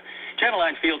Florida. Channel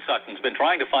 9's Field Sutton's been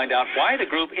trying to find out why the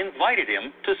group invited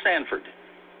him to Sanford.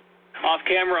 Off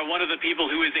camera, one of the people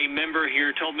who is a member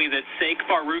here told me that Sheikh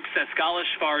Farouk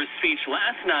Seskalishfar's speech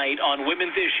last night on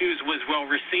women's issues was well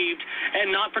received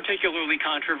and not particularly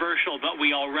controversial, but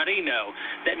we already know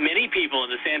that many people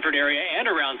in the Sanford area and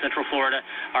around Central Florida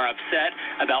are upset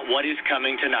about what is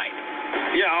coming tonight.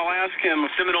 Yeah, I'll ask him.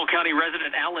 Seminole County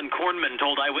resident Alan Kornman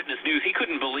told Eyewitness News he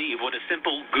couldn't believe what a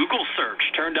simple Google search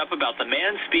turned up about the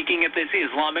man speaking at this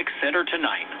Islamic center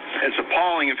tonight. It's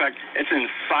appalling. In fact, it's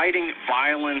inciting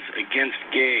violence against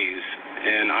gays,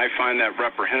 and I find that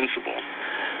reprehensible.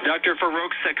 Dr.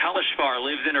 Farouk Seskalishfar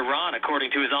lives in Iran,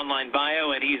 according to his online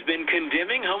bio, and he's been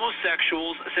condemning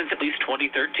homosexuals since at least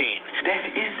 2013. Death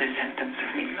is the sentence.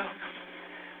 I mean, look,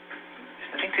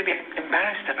 there's nothing to be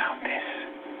embarrassed about this.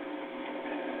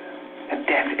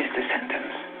 Death is the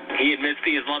sentence. He admits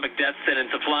the Islamic death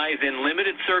sentence applies in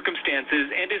limited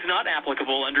circumstances and is not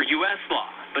applicable under U.S.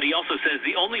 law. But he also says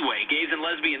the only way gays and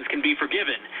lesbians can be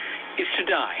forgiven is to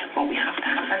die. Well, we have to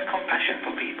have that compassion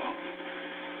for people.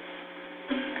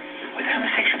 With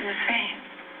homosexuals the same.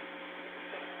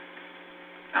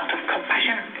 Out of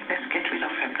compassion, let's get rid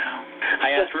of him now.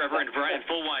 I asked Reverend Brian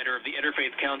Fullwider of the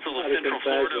Interfaith Council of Central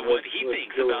Florida what he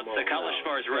thinks about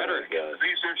Seskalishfar's rhetoric.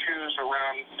 These issues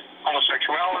around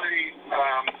homosexuality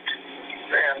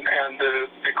and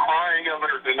the crying of it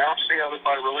or denouncing of it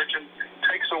by religion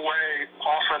takes away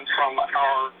often from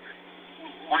our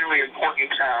really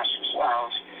important tasks of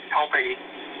helping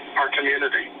our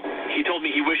community. He told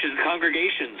me he wishes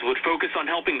congregations would focus on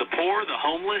helping the poor, the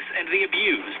homeless, and the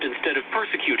abused instead of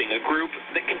persecuting a group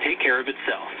that can take care of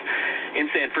itself.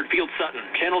 In Sanford, Field Sutton,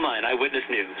 Channel 9 Eyewitness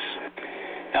News.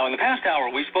 Now, in the past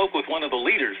hour, we spoke with one of the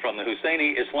leaders from the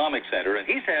Husseini Islamic Center, and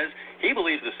he says he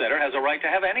believes the center has a right to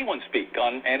have anyone speak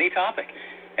on any topic.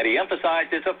 And he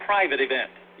emphasized it's a private event.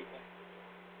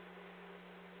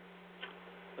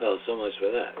 Well, so much for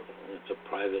that. It's a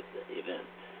private event.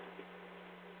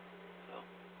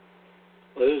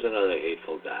 Well, here's another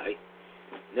hateful guy.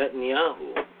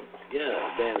 Netanyahu,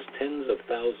 bans tens of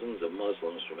thousands of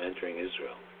Muslims from entering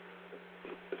Israel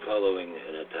following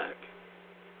an attack.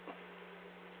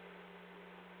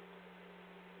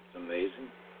 It's amazing.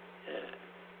 Yeah.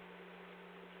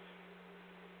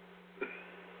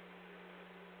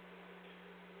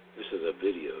 This is a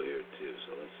video here, too,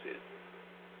 so let's see it.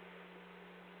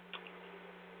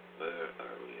 Where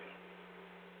are we?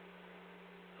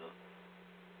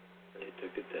 They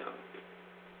took it down.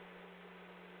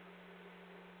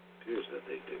 Appears that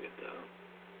they took it down.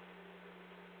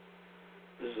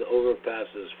 This is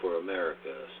Overpasses for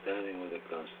America, Standing with the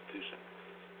Constitution.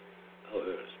 Oh,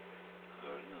 here it is. All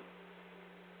right, no.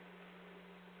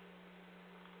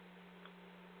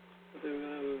 But they were going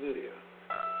to have a video.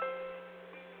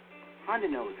 Honda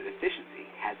knows that efficiency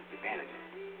has its advantages.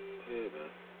 Wait a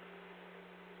minute.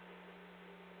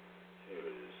 Here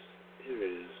it is. Here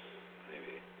it is.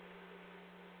 Maybe.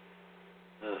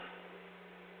 Hang on.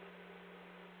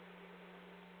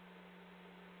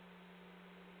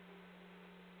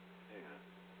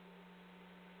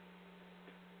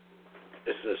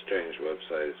 This is a strange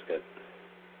website. It's got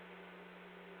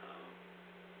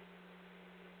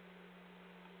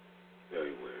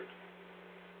very weird.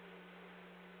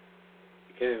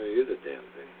 You can't even view the damn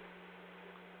thing.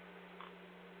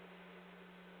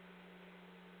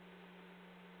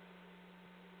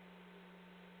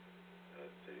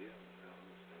 Video? No,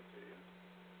 it's not video.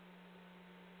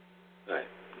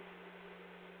 Alright.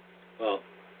 Well,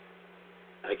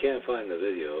 I can't find the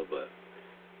video, but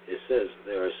it says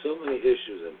there are so many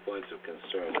issues and points of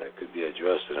concern that could be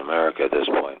addressed in America at this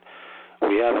point.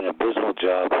 We have an abysmal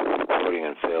job of reporting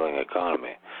and failing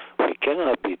economy. We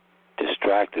cannot be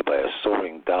distracted by a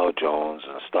soaring Dow Jones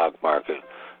and stock market.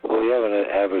 Well, we have an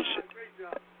average...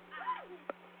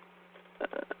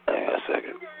 hang on a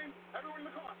second.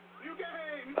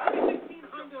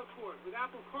 With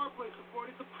Apple CarPlay support,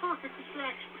 it's a perfect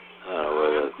distraction. I don't know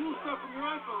where the cool stuff from your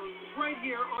iPhone is right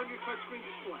here on your touchscreen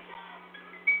display.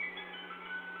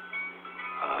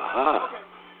 Aha. Okay,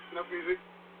 enough music.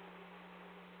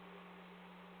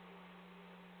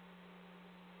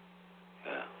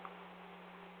 Yeah.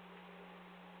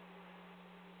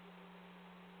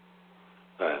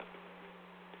 All right.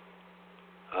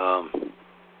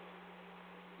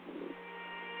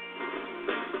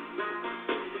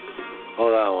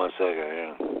 Hold on one second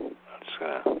here. I'm just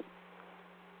gonna.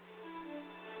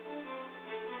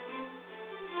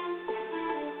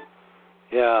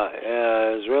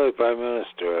 Israeli Prime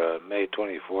Minister May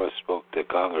 24th spoke to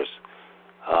Congress,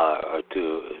 or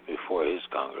before his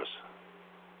Congress,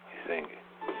 I thing.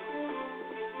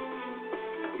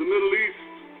 The Middle East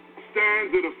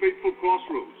stands at a fateful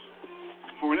crossroads,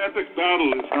 for an epic battle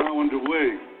is now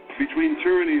underway between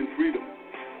tyranny and freedom.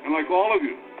 And like all of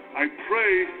you, I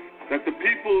pray that the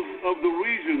peoples of the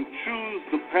region choose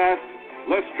the path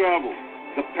less traveled,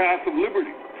 the path of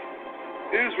liberty.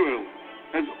 Israel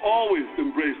has always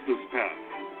embraced this path.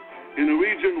 In a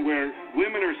region where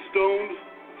women are stoned,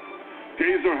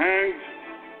 gays are hanged,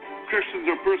 Christians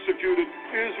are persecuted,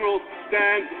 Israel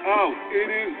stands out. It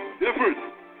is different.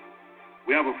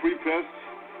 We have a free press,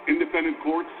 independent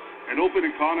courts, an open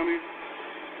economy.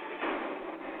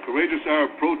 Courageous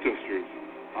Arab protesters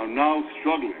are now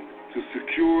struggling to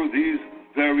secure these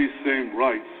very same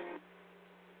rights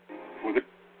for their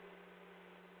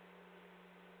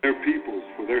peoples,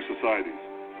 for their societies.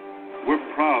 We're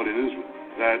proud in Israel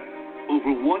that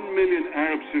over 1 million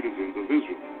Arab citizens of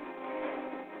Israel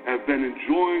have been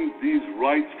enjoying these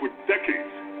rights for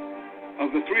decades. Of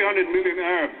the 300 million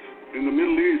Arabs in the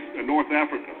Middle East and North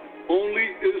Africa, only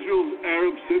Israel's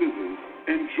Arab citizens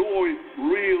enjoy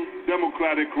real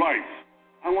democratic rights.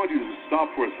 I want you to stop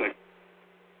for a second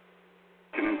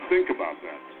and think about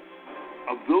that.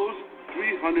 Of those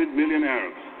 300 million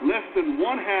Arabs, less than 0.5%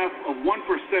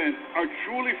 are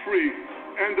truly free,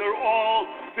 and they're all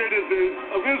citizens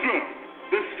of Israel.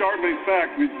 This startling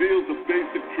fact reveals a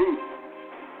basic truth.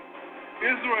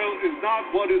 Israel is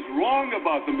not what is wrong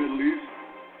about the Middle East.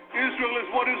 Israel is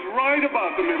what is right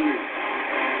about the Middle East.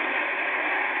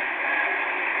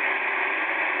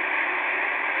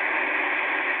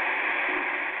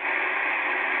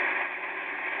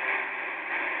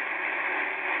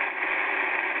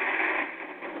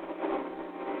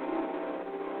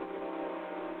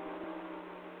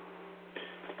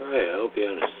 All right, I hope you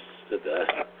understood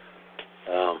that.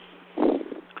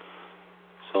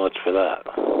 So much for that.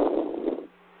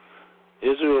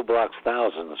 Israel blocks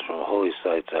thousands from holy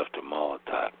sites after mall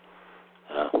attack.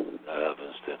 That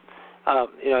happens too.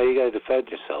 You got to defend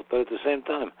yourself, but at the same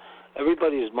time,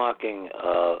 everybody's mocking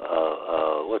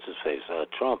what's his face,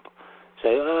 Trump.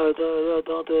 Say, don't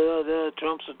do that.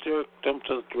 Trump's a jerk. Trump's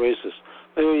a racist.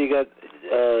 Maybe you got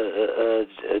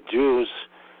Jews,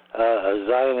 a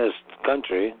Zionist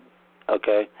country,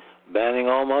 okay, banning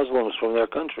all Muslims from their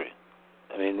country.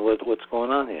 I mean, what's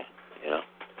going on here?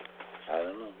 I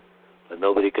don't know. But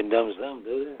nobody condemns them,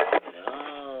 do they?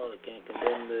 No, they can't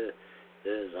condemn the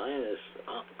Zionists.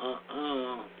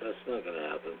 That's not going to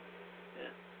happen.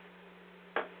 Yeah.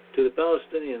 To the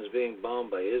Palestinians being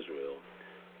bombed by Israel,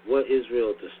 want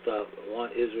Israel to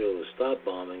stop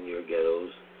bombing your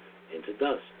ghettos into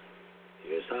dust.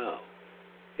 Here's how.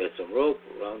 Get some rope,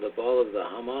 round up all of the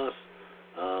Hamas,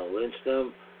 lynch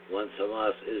them. Once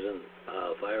Hamas isn't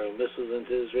firing missiles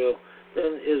into Israel,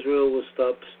 then Israel will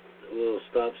stop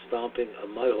stomping a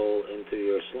mud hole into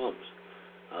your slums.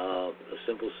 A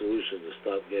simple solution to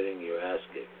stop getting your ass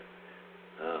kicked.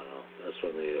 I don't know. That's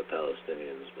from the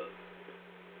Palestinians, but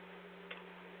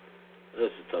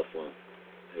that's a tough one.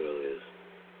 It really is.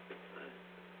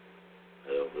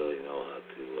 I don't really know how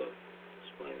to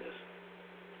explain this,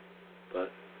 but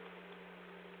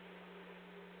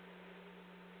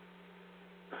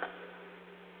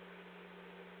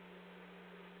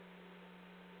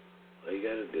all you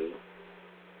got to do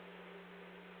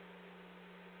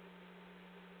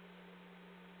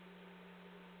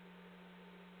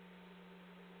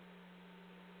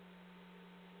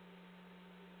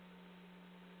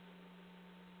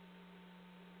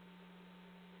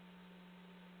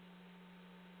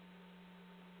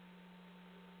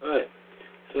Alright,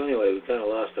 so anyway, we kind of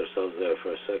lost ourselves there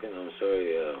for a second. I'm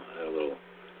sorry, I had a little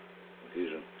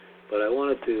confusion. But I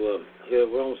wanted to,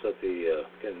 we're almost at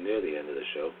getting near the end of the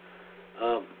show.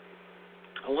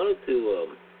 I wanted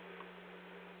to,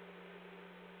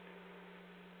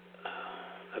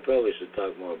 I probably should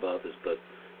talk more about this, but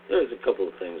there's a couple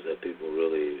of things that people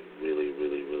really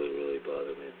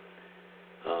bother me.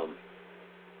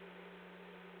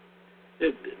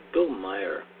 Bill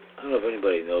Maher, I don't know if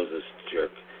anybody knows this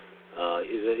jerk.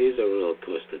 He's a real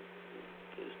twisted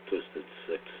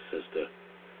sister,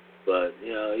 but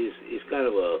he's kind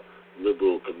of a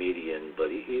liberal comedian, but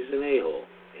he's an a-hole,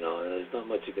 and there's not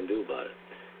much you can do about it.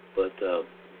 But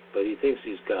he thinks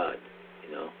he's God,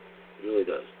 he really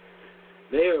does.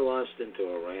 Mayer launched into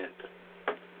a rant.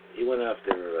 He went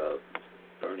after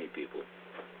Bernie people,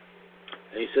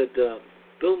 and he said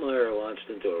Bill Maher launched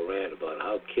into a rant about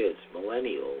how kids,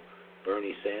 millennial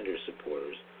Bernie Sanders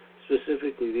supporters,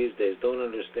 specifically these days, don't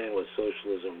understand what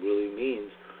socialism really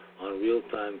means on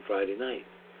real-time Friday night.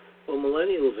 Well,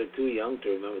 millennials are too young to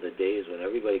remember the days when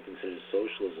everybody considered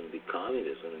socialism to be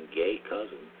communism and gay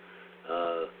cousin.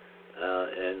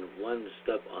 and one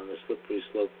step on the slippery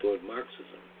slope toward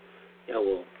Marxism. Yeah,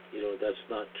 well, that's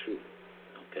not true.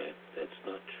 Okay, that's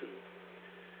not true.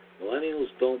 Millennials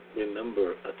don't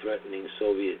remember a threatening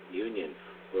Soviet Union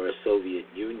or a Soviet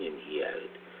Union, he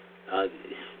added.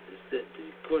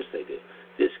 Of course they do.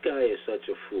 This guy is such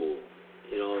a fool,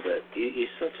 that he's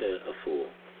such a fool.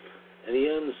 And he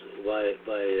ends by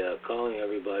calling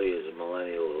everybody as a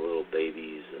millennial little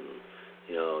babies, and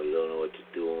you don't know what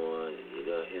you're doing.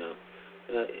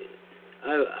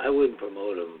 I wouldn't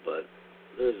promote him, but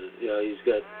he's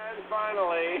got. And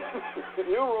finally,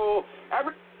 new rule.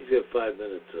 He's got 5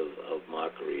 minutes of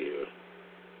mockery here.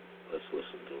 Let's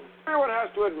listen to him. Everyone has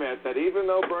to admit that even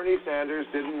though Bernie Sanders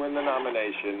didn't win the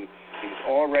nomination, he's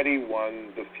already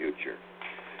won the future.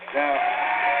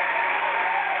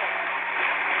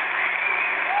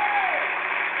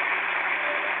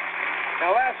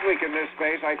 Now, last week in this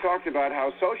space, I talked about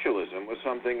how socialism was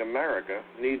something America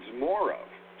needs more of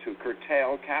to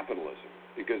curtail capitalism,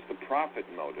 because the profit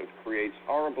motive creates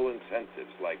horrible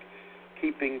incentives like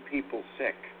keeping people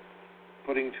sick,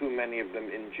 putting too many of them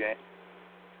in jail.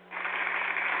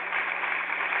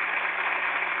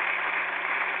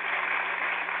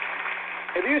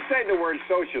 If you say the word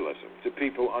socialism to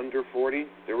people under 40,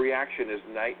 the reaction is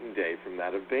night and day from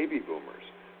that of baby boomers,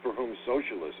 for whom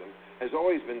socialism has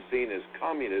always been seen as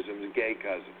communism's gay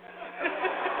cousin.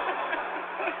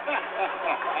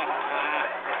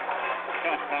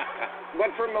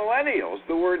 But for millennials,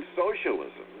 the word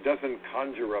socialism doesn't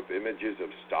conjure up images of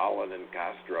Stalin and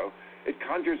Castro. It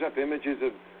conjures up images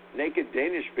of naked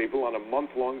Danish people on a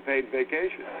month-long paid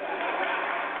vacation.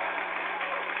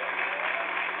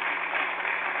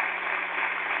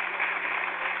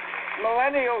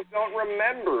 Millennials don't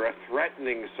remember a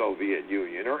threatening Soviet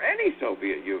Union or any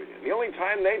Soviet Union. The only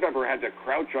time they've ever had to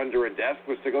crouch under a desk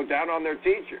was to go down on their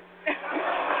teacher.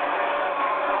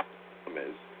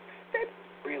 That's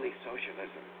really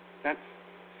socialism. That's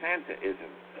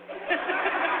Santa-ism.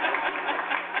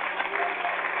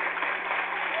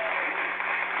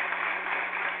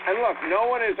 And look, no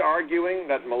one is arguing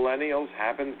that millennials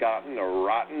haven't gotten a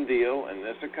rotten deal in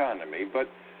this economy, but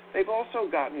they've also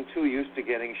gotten too used to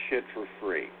getting shit for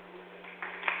free.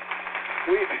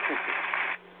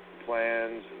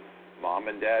 Plans, and mom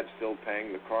and dad still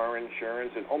paying the car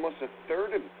insurance, and almost a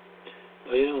third of...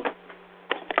 Well,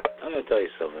 I'm going to tell you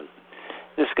something.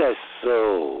 This guy's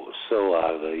so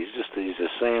out of it. He's the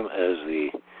same as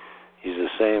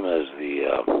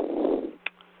the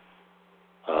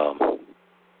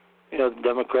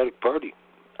Democratic Party.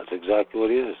 That's exactly what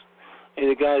he is. Hey,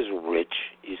 the guy's rich.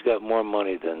 He's got more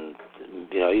money than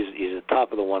he's at the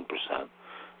top of the 1%.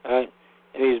 All right,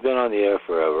 and he's been on the air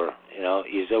forever.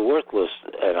 He's a worthless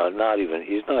and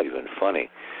he's not even funny.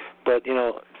 But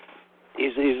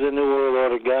he's a New World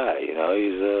Order guy.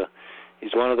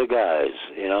 He's one of the guys.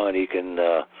 And he can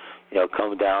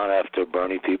come down after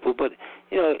Bernie people. But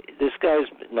this guy's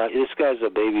a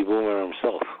baby boomer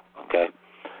himself. Okay,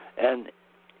 and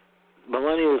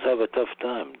millennials have a tough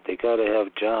time. They got to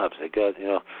have jobs. They got,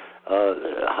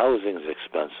 housing's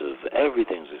expensive.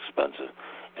 Everything's expensive,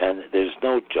 and there's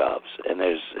no jobs. And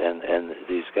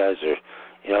these guys are,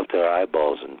 up to their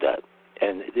eyeballs in debt.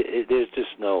 And there's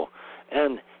just no.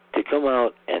 And to come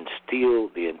out and steal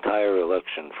the entire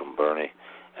election from Bernie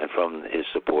and from his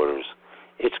supporters,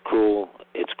 it's cruel,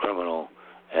 it's criminal,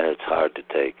 and it's hard to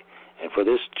take. And for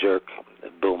this jerk,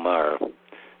 Bill Maher,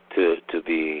 to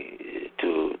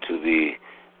be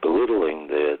belittling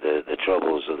the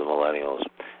troubles of the millennials,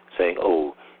 saying,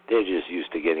 oh, they're just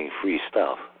used to getting free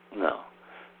stuff. No.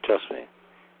 Trust me.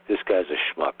 This guy's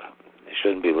a schmuck. He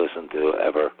shouldn't be listened to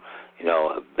ever.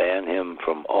 Ban him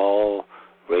from all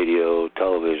radio,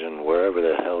 television, wherever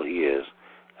the hell he is,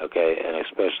 okay, and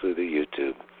especially the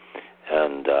YouTube.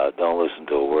 And don't listen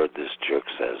to a word this jerk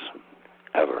says.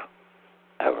 Ever.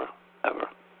 Ever. Ever.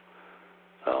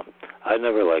 I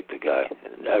never liked the guy.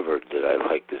 Never did I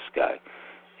like this guy.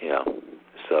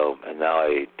 So, and now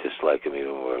I dislike him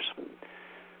even worse.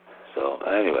 So,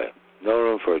 anyway, no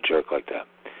room for a jerk like that.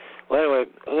 Well, anyway,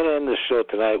 I'm going to end the show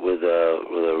tonight with a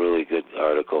really good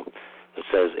article. It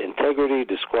says, Integrity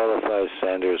Disqualifies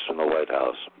Sanders from the White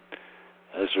House.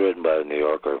 It's written by the New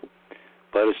Yorker,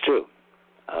 but it's true.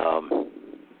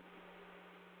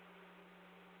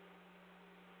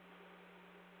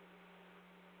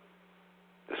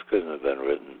 This couldn't have been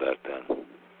written back then.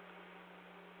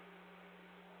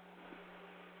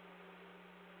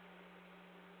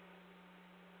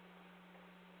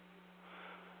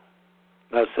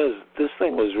 Now it says this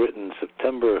thing was written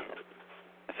September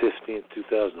 15th,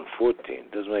 2014.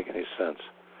 Doesn't make any sense.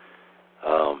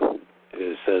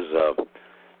 It says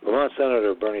Vermont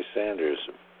Senator Bernie Sanders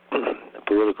the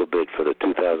political bid for the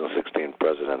 2016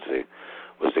 presidency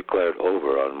was declared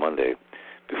over on Monday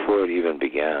before it even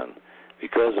began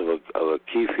because of a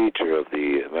key feature of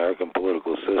the American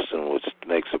political system, which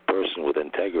makes a person with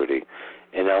integrity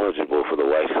ineligible for the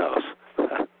White House.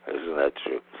 Isn't that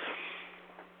true?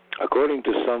 According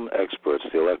to some experts,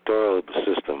 the electoral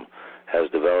system has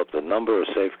developed a number of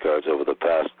safeguards over the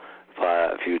past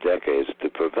few decades to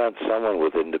prevent someone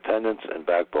with independence and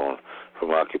backbone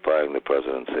from occupying the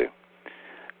presidency.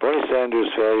 Bernie Sanders'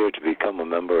 failure to become a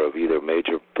member of either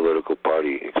major political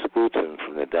party excludes him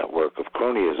from the network of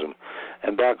cronyism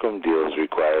and backroom deals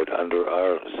required under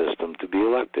our system to be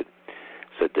elected,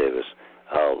 said Davis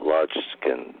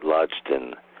Lodgton,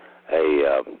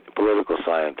 a political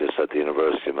scientist at the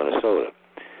University of Minnesota.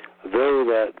 Though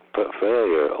that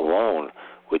failure alone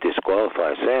would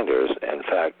disqualify Sanders, in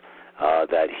fact,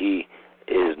 that he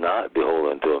is not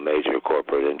beholden to a major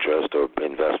corporate interest or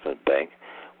investment bank,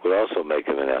 would also make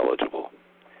him ineligible.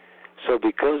 So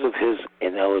because of his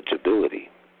ineligibility,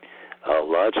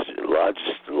 Lodgton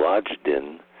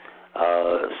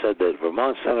said that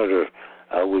Vermont Senator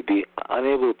would be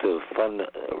unable to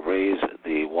raise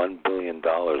the $1 billion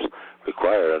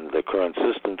required under the current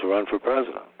system to run for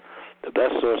president. The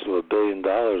best source of $1 billion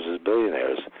is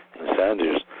billionaires, and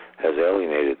Sanders has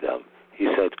alienated them. He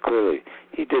said clearly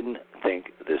he didn't think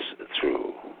this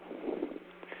through.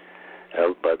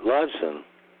 But Lodgton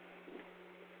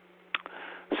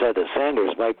said that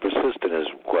Sanders might persist in his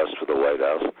quest for the White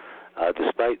House,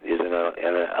 despite his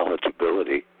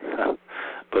ineligibility,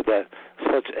 but that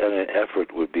such an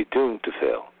effort would be doomed to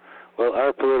fail. Well,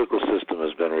 our political system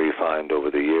has been refined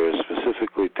over the years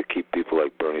specifically to keep people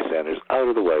like Bernie Sanders out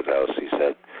of the White House, he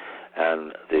said,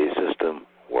 and the system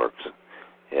works.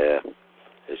 Yeah,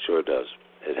 it sure does.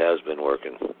 It has been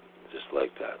working just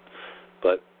like that.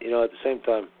 But, at the same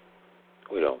time,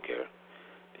 we don't care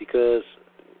because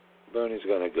Bernie's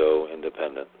going to go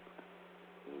independent.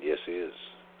 Yes, he is.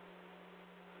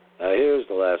 Now, here's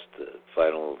the last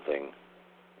final thing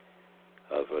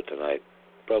for tonight,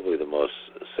 probably the most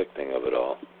sickening of it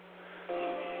all.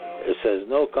 It says,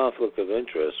 no conflict of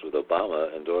interest with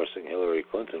Obama endorsing Hillary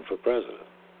Clinton for president.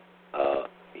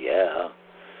 Yeah.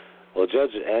 Well,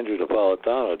 Judge Andrew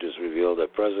Napolitano just revealed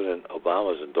that President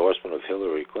Obama's endorsement of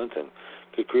Hillary Clinton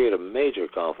could create a major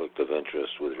conflict of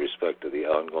interest with respect to the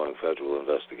ongoing federal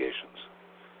investigations.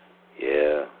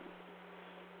 Yeah.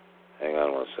 Hang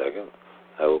on one second.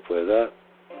 I will play that.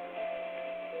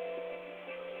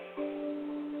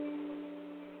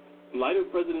 In light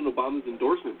of President Obama's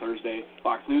endorsement Thursday,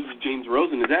 Fox News' James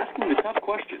Rosen is asking the tough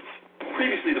questions.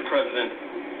 Previously, the president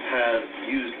has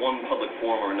used one public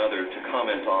forum or another to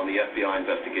comment on the FBI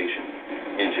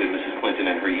investigation into Mrs.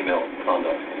 Clinton and her email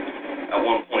conduct. At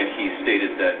one point, he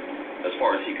stated that, as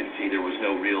far as he could see, there was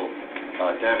no real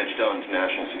damage done to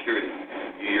national security.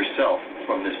 You yourself,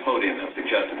 from this podium, have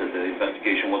suggested that the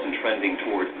investigation wasn't trending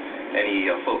toward any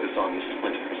focus on Mrs.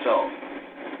 Clinton herself.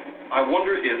 I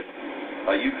wonder if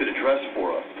you could address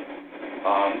for us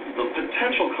the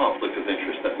potential conflict of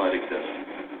interest that might exist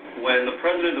when the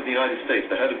President of the United States,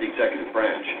 the head of the executive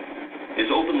branch, is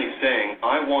openly saying,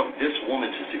 I want this woman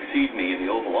to succeed me in the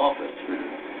Oval Office,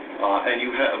 and you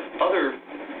have other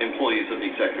employees of the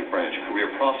executive branch,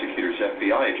 career prosecutors,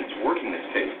 FBI agents working this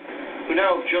case, who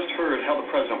now have just heard how the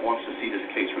President wants to see this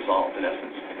case resolved, in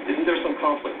essence. Isn't there some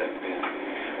conflict there?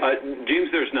 James,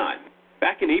 there's not.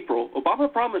 Back in April, Obama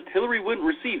promised Hillary wouldn't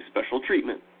receive special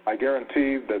treatment. I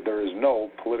guarantee that there is no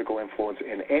political influence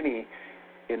in any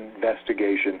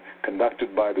investigation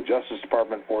conducted by the Justice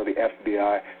Department or the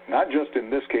FBI, not just in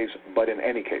this case, but in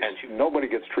any case. Nobody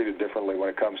gets treated differently when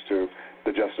it comes to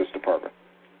the Justice Department.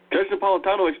 Judge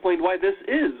Napolitano explained why this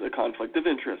is a conflict of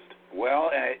interest. Well,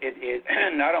 it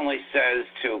not only says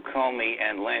to Comey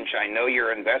and Lynch, I know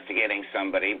you're investigating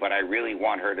somebody, but I really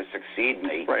want her to succeed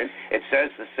me. Right. It says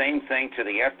the same thing to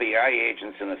the FBI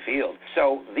agents in the field.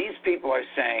 So these people are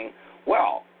saying,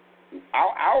 well,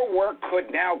 our work could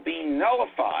now be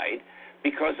nullified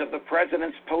because of the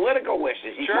president's political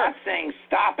wishes. He's not saying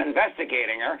stop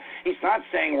investigating her. He's not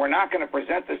saying we're not going to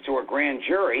present this to a grand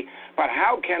jury, but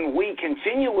how can we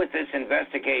continue with this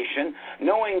investigation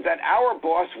knowing that our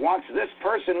boss wants this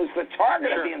person who's the target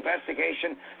of the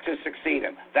investigation to succeed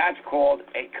him? That's called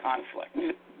a conflict.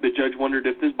 The judge wondered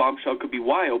if this bombshell could be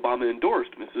why Obama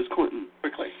endorsed Mrs. Clinton.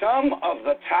 Quickly. Some of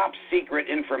the top secret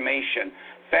information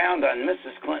found on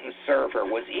Mrs. Clinton's server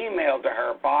was emailed to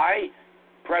her by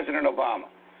President Obama.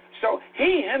 So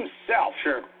he himself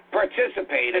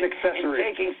participated in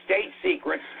taking state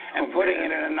secrets and putting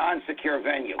it in a non-secure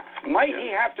venue. Might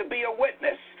he have to be a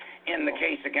witness in the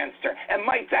case of against her? And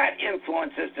might that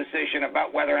influence his decision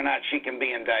about whether or not she can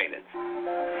be indicted?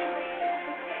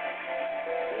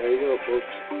 There you go,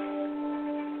 folks.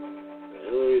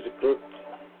 Hillary's a crook.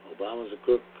 Obama's a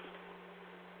crook.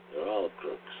 They're all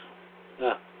crooks.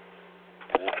 Yeah.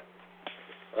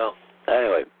 Well,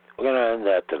 anyway, we're going to end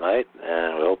that tonight,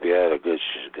 and we hope you had a good.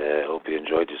 Hope you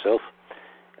enjoyed yourself,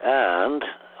 and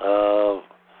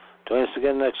join us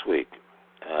again next week,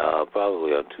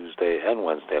 probably on Tuesday and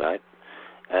Wednesday night,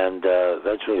 and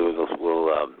eventually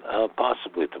we'll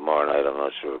possibly tomorrow night. I'm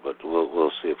not sure, but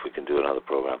we'll see if we can do another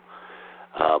program.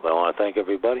 But I want to thank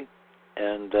everybody,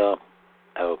 and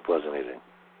have a pleasant evening.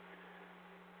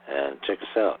 And check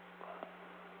us out.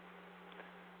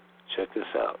 Check this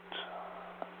out.